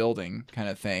on the building kind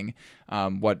of thing.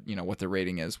 What their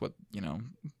rating is, what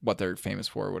they're famous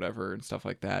for, whatever, and stuff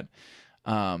like that.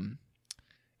 And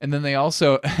then they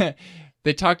also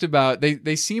they talked about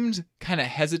they seemed kind of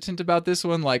hesitant about this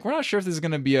one, like we're not sure if this is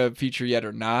going to be a feature yet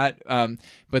or not.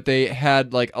 But they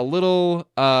had like a little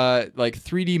like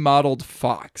 3D modeled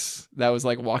fox that was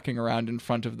like walking around in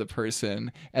front of the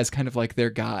person as kind of like their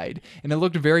guide, and it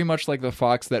looked very much like the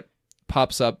fox that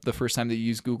pops up the first time that you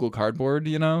use Google Cardboard,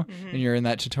 and you're in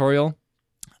that tutorial.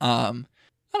 I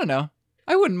don't know.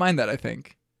 I wouldn't mind that. I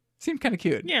think seemed kind of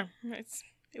cute. Yeah,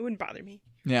 it wouldn't bother me.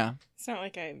 Yeah, it's not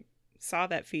like I saw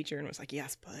that feature and was like,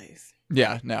 yes, please.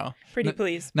 Yeah, no. Pretty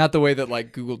please. Not the way that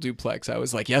like Google Duplex, I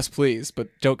was like, yes, please, but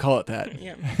don't call it that.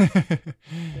 Yeah.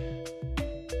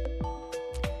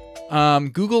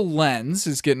 Google Lens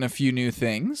is getting a few new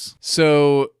things.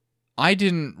 So I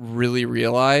didn't really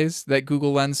realize that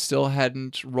Google Lens still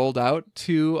hadn't rolled out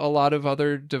to a lot of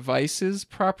other devices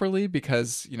properly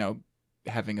because,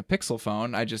 having a Pixel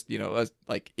phone, I just,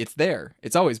 like it's there.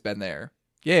 It's always been there.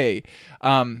 Yay.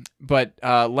 But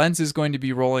Lens is going to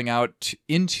be rolling out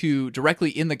directly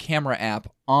in the camera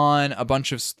app on a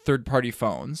bunch of third-party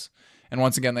phones. And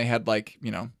once again, they had like,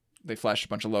 they flashed a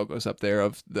bunch of logos up there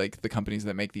of like the companies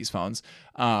that make these phones.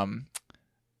 And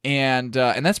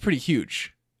that's pretty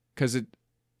huge because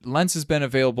Lens has been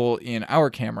available in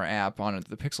our camera app on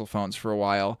the Pixel phones for a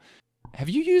while. Have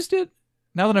you used it?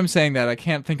 Now that I'm saying that, I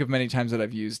can't think of many times that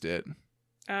I've used it.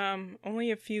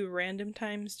 Only a few random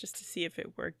times just to see if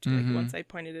it worked. Like once I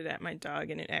pointed it at my dog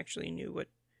and it actually knew what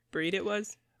breed it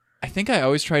was. I think I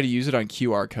always try to use it on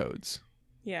QR codes.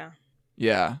 Yeah.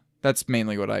 Yeah, that's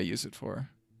mainly what I use it for.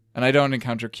 And I don't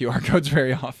encounter QR codes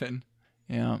very often.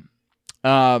 Yeah.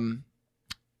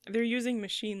 They're using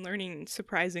machine learning,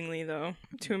 surprisingly, though,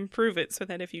 to improve it so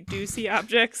that if you do see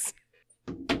objects,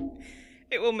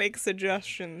 it will make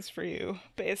suggestions for you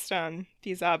based on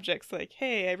these objects. Like,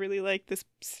 hey, I really like this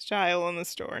style in the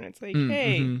store. And it's like,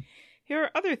 hey, here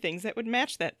are other things that would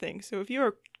match that thing. So if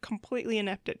you're completely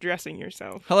inept at dressing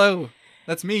yourself. Hello,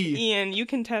 that's me. Ian, you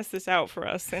can test this out for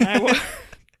us. And I will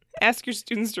ask your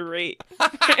students to rate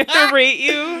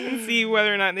you and see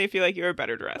whether or not they feel like you're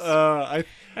better dressed.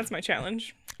 That's my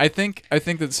challenge. I think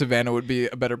that Savannah would be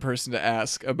a better person to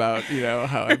ask about,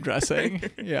 how I'm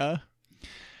dressing. Yeah.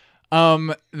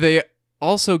 They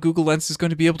also, Google Lens is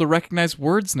going to be able to recognize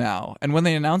words now. And when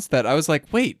they announced that, I was like,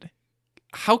 wait,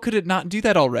 how could it not do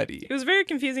that already? It was very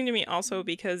confusing to me also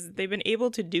because they've been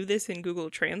able to do this in Google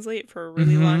Translate for a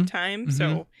really long time.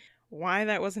 So why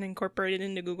that wasn't incorporated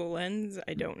into Google Lens,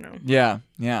 I don't know. Yeah.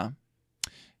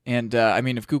 And I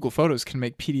mean, if Google Photos can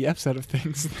make PDFs out of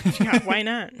things, Yeah, why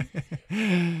not?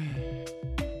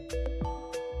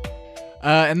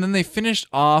 And then they finished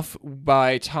off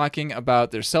by talking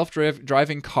about their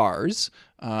self-driving cars,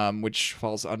 which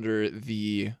falls under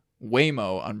the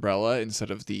Waymo umbrella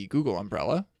instead of the Google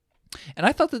umbrella. And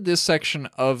I thought that this section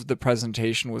of the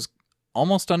presentation was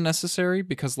almost unnecessary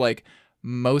because, like,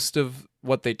 most of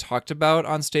what they talked about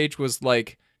on stage was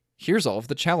like, here's all of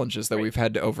the challenges that we've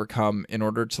had to overcome in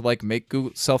order to, like, make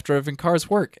Google self-driving cars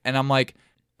work. And I'm like,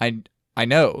 I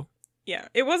know. Yeah,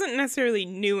 it wasn't necessarily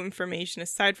new information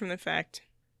aside from the fact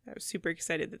I was super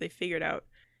excited that they figured out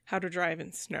how to drive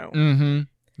in snow. Mm-hmm.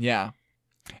 Yeah.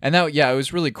 And that, yeah, it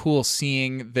was really cool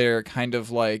seeing their kind of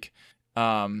like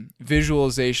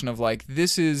visualization of like,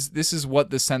 this is what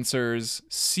the sensors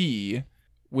see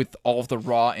with all of the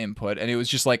raw input. And it was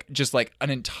just like an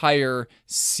entire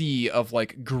sea of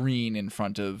like green in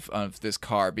front of this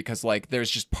car because like there's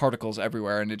just particles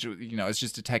everywhere and it, you know, it's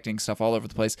just detecting stuff all over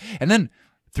the place. And then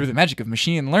through the magic of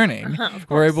machine learning,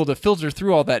 we're able to filter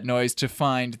through all that noise to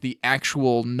find the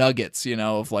actual nuggets, you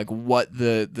know, of like what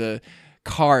the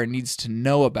car needs to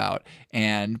know about.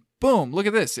 And boom, look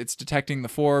at this. It's detecting the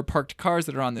 4 parked cars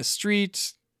that are on this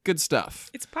street. Good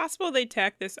stuff. It's possible they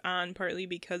tacked this on partly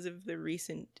because of the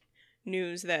recent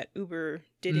news that Uber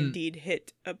did indeed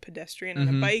hit a pedestrian on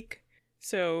a bike.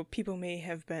 So people may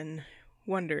have been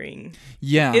wondering,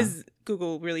 is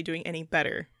Google really doing any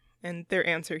better? And their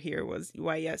answer here was,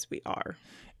 why, yes, we are.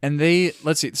 And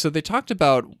let's see, so they talked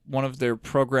about one of their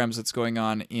programs that's going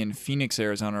on in Phoenix,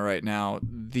 Arizona right now.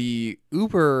 The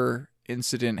Uber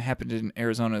incident happened in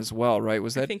Arizona as well, right?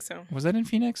 I think so. Was that in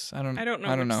Phoenix? I don't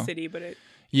know which city, but it...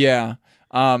 Yeah.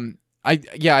 I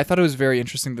thought it was very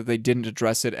interesting that they didn't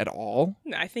address it at all.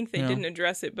 I think they didn't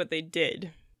address it, but they did.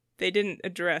 They didn't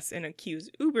address and accuse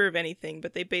Uber of anything,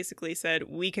 but they basically said,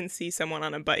 we can see someone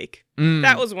on a bike.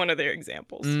 That was one of their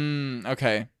examples.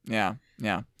 Okay. Yeah.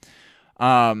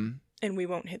 And we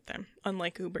won't hit them,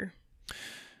 unlike Uber.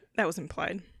 That was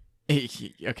implied.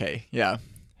 Okay, yeah.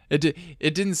 It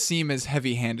didn't seem as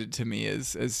heavy-handed to me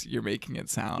as you're making it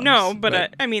sound. No,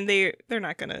 but I mean, they're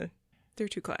not gonna... They're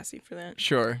too classy for that.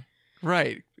 Sure.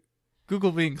 Right.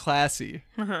 Google being classy.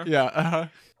 Uh-huh. Yeah.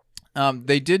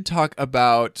 They did talk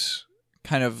about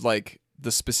kind of like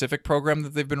the specific program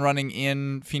that they've been running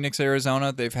in Phoenix,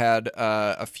 Arizona. They've had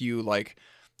a few like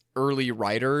early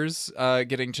riders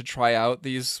getting to try out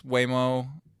these Waymo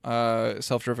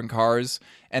self-driven cars.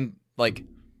 And like,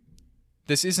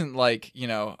 this isn't like, you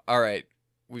know, all right,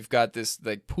 we've got this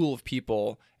like pool of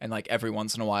people and like every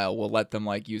once in a while we'll let them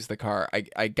like use the car.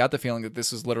 I got the feeling that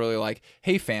this was literally like,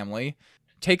 hey family,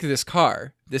 take this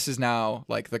car. This is now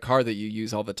like the car that you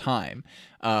use all the time.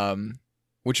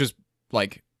 Which was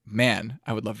like, man,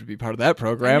 I would love to be part of that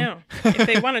program. I know. If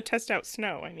they want to test out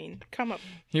snow, I mean, come up.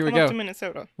 Here come we go. Up to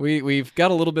Minnesota. We've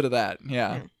got a little bit of that.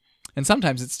 Yeah. And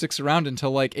sometimes it sticks around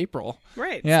until like April.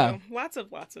 Right. Yeah. So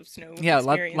lots of snow. Yeah.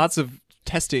 Experience. Lots of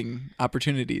testing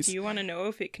opportunities. Do you want to know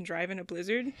if it can drive in a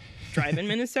blizzard? Drive in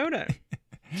Minnesota.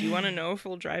 Do you want to know if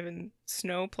it'll drive in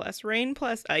snow plus rain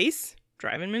plus ice?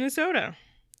 Drive in Minnesota.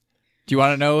 Do you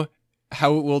want to know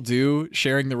how it will do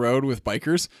sharing the road with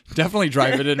bikers? Definitely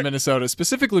drive it in Minnesota,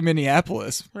 specifically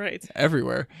Minneapolis. Right.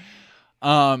 Everywhere.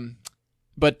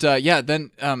 But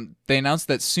then they announced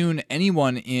that soon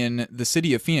anyone in the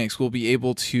city of Phoenix will be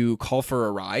able to call for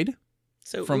a ride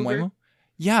from Uber? Waymo.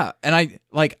 Yeah, and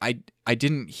I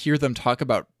didn't hear them talk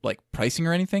about like pricing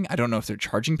or anything. I don't know if they're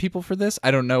charging people for this.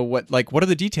 I don't know what are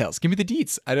the details? Give me the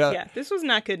deets. Yeah, this was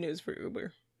not good news for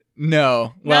Uber.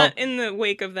 No. Well, not in the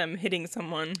wake of them hitting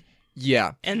someone.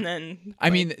 Yeah. And then I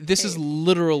mean, this is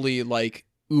literally like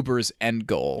Uber's end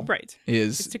goal. Right.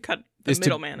 Is to cut the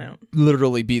middleman out.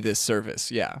 Literally be this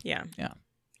service. Yeah. Yeah. Yeah.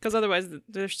 Because otherwise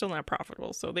they're still not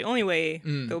profitable. So the only way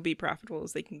they'll be profitable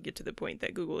is they can get to the point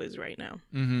that Google is right now.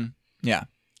 Mm-hmm. Yeah.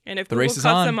 And if the Google race is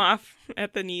cuts on. them off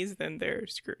at the knees, then they're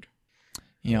screwed.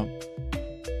 Yeah.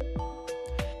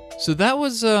 So that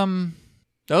was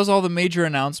all the major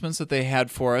announcements that they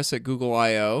had for us at Google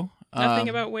I/O. Nothing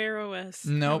about Wear OS.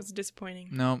 Nope. That was disappointing.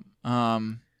 No.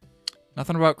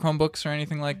 Nothing about Chromebooks or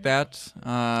anything like that.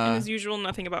 And as usual,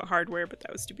 nothing about hardware, but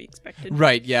that was to be expected.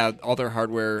 Right, yeah. All their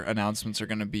hardware announcements are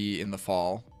going to be in the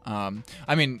fall.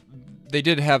 I mean, they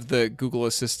did have the Google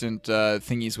Assistant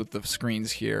thingies with the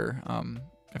screens here.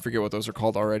 I forget what those are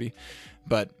called already.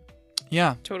 But,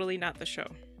 yeah. Totally not the show.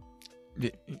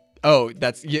 Oh,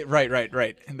 that's... Yeah,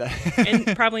 right.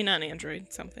 And probably not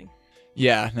Android something.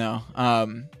 Yeah,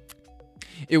 no.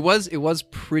 It was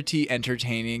pretty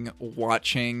entertaining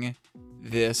watching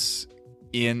this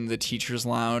in the teacher's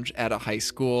lounge at a high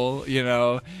school, you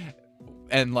know.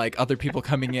 and like other people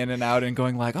coming in and out and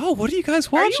going like, oh, what are you guys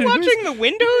Are watching? you watching the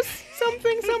Windows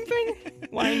something?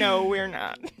 Why, no, we're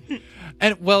not.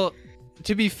 And well,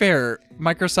 to be fair,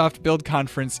 Microsoft Build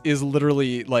Conference is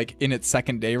literally like in its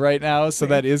second day right now, so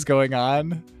that is going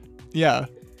on. Yeah.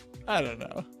 I don't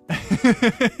know.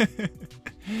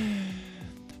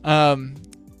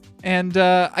 And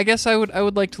I guess I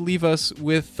would like to leave us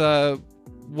with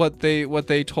what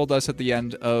they told us at the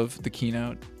end of the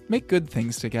keynote. Make good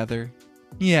things together.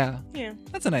 Yeah. Yeah,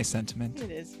 That's a nice sentiment.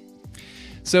 it is.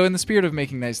 So in the spirit of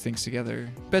making nice things together,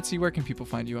 Betsy, where can people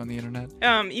find you on the internet?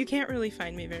 You can't really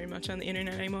find me very much on the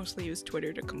internet. I mostly use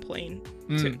Twitter to complain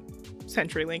to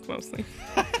CenturyLink mostly.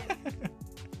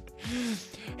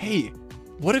 Hey,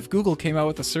 what if Google came out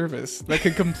with a service that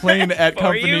could complain at For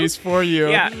companies for you?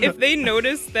 Yeah, if they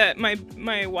noticed that my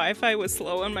Wi-Fi was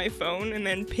slow on my phone and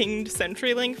then pinged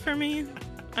CenturyLink for me,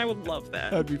 I would love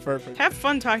that. That'd be perfect. Have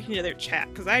fun talking to their chat,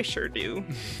 because I sure do.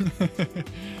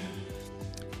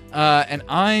 And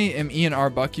I am Ian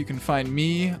Arbuck. You can find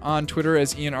me on Twitter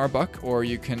as Ian Arbuck, or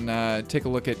you can take a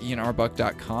look at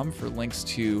ianarbuck.com for links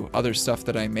to other stuff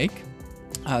that I make.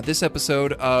 This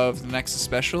episode of the Nexus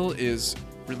Special is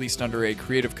released under a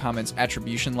Creative Commons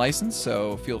attribution license,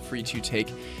 so feel free to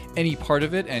take any part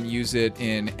of it and use it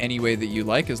in any way that you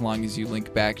like, as long as you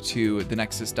link back to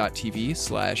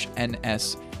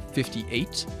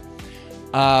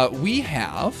thenexus.tv/ns58. We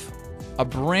have a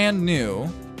brand new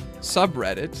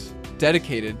subreddit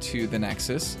dedicated to the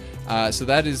Nexus. So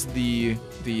that is the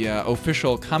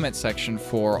official comment section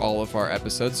for all of our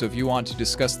episodes. So if you want to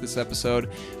discuss this episode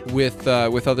with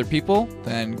other people,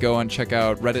 then go and check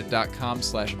out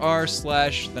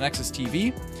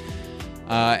reddit.com/r/thenexustv.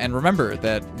 And remember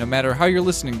that no matter how you're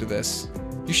listening to this,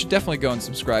 you should definitely go and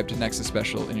subscribe to Nexus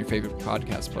Special in your favorite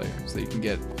podcast player so that you can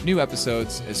get new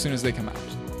episodes as soon as they come out.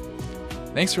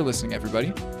 Thanks for listening,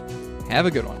 everybody. Have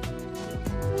a good one.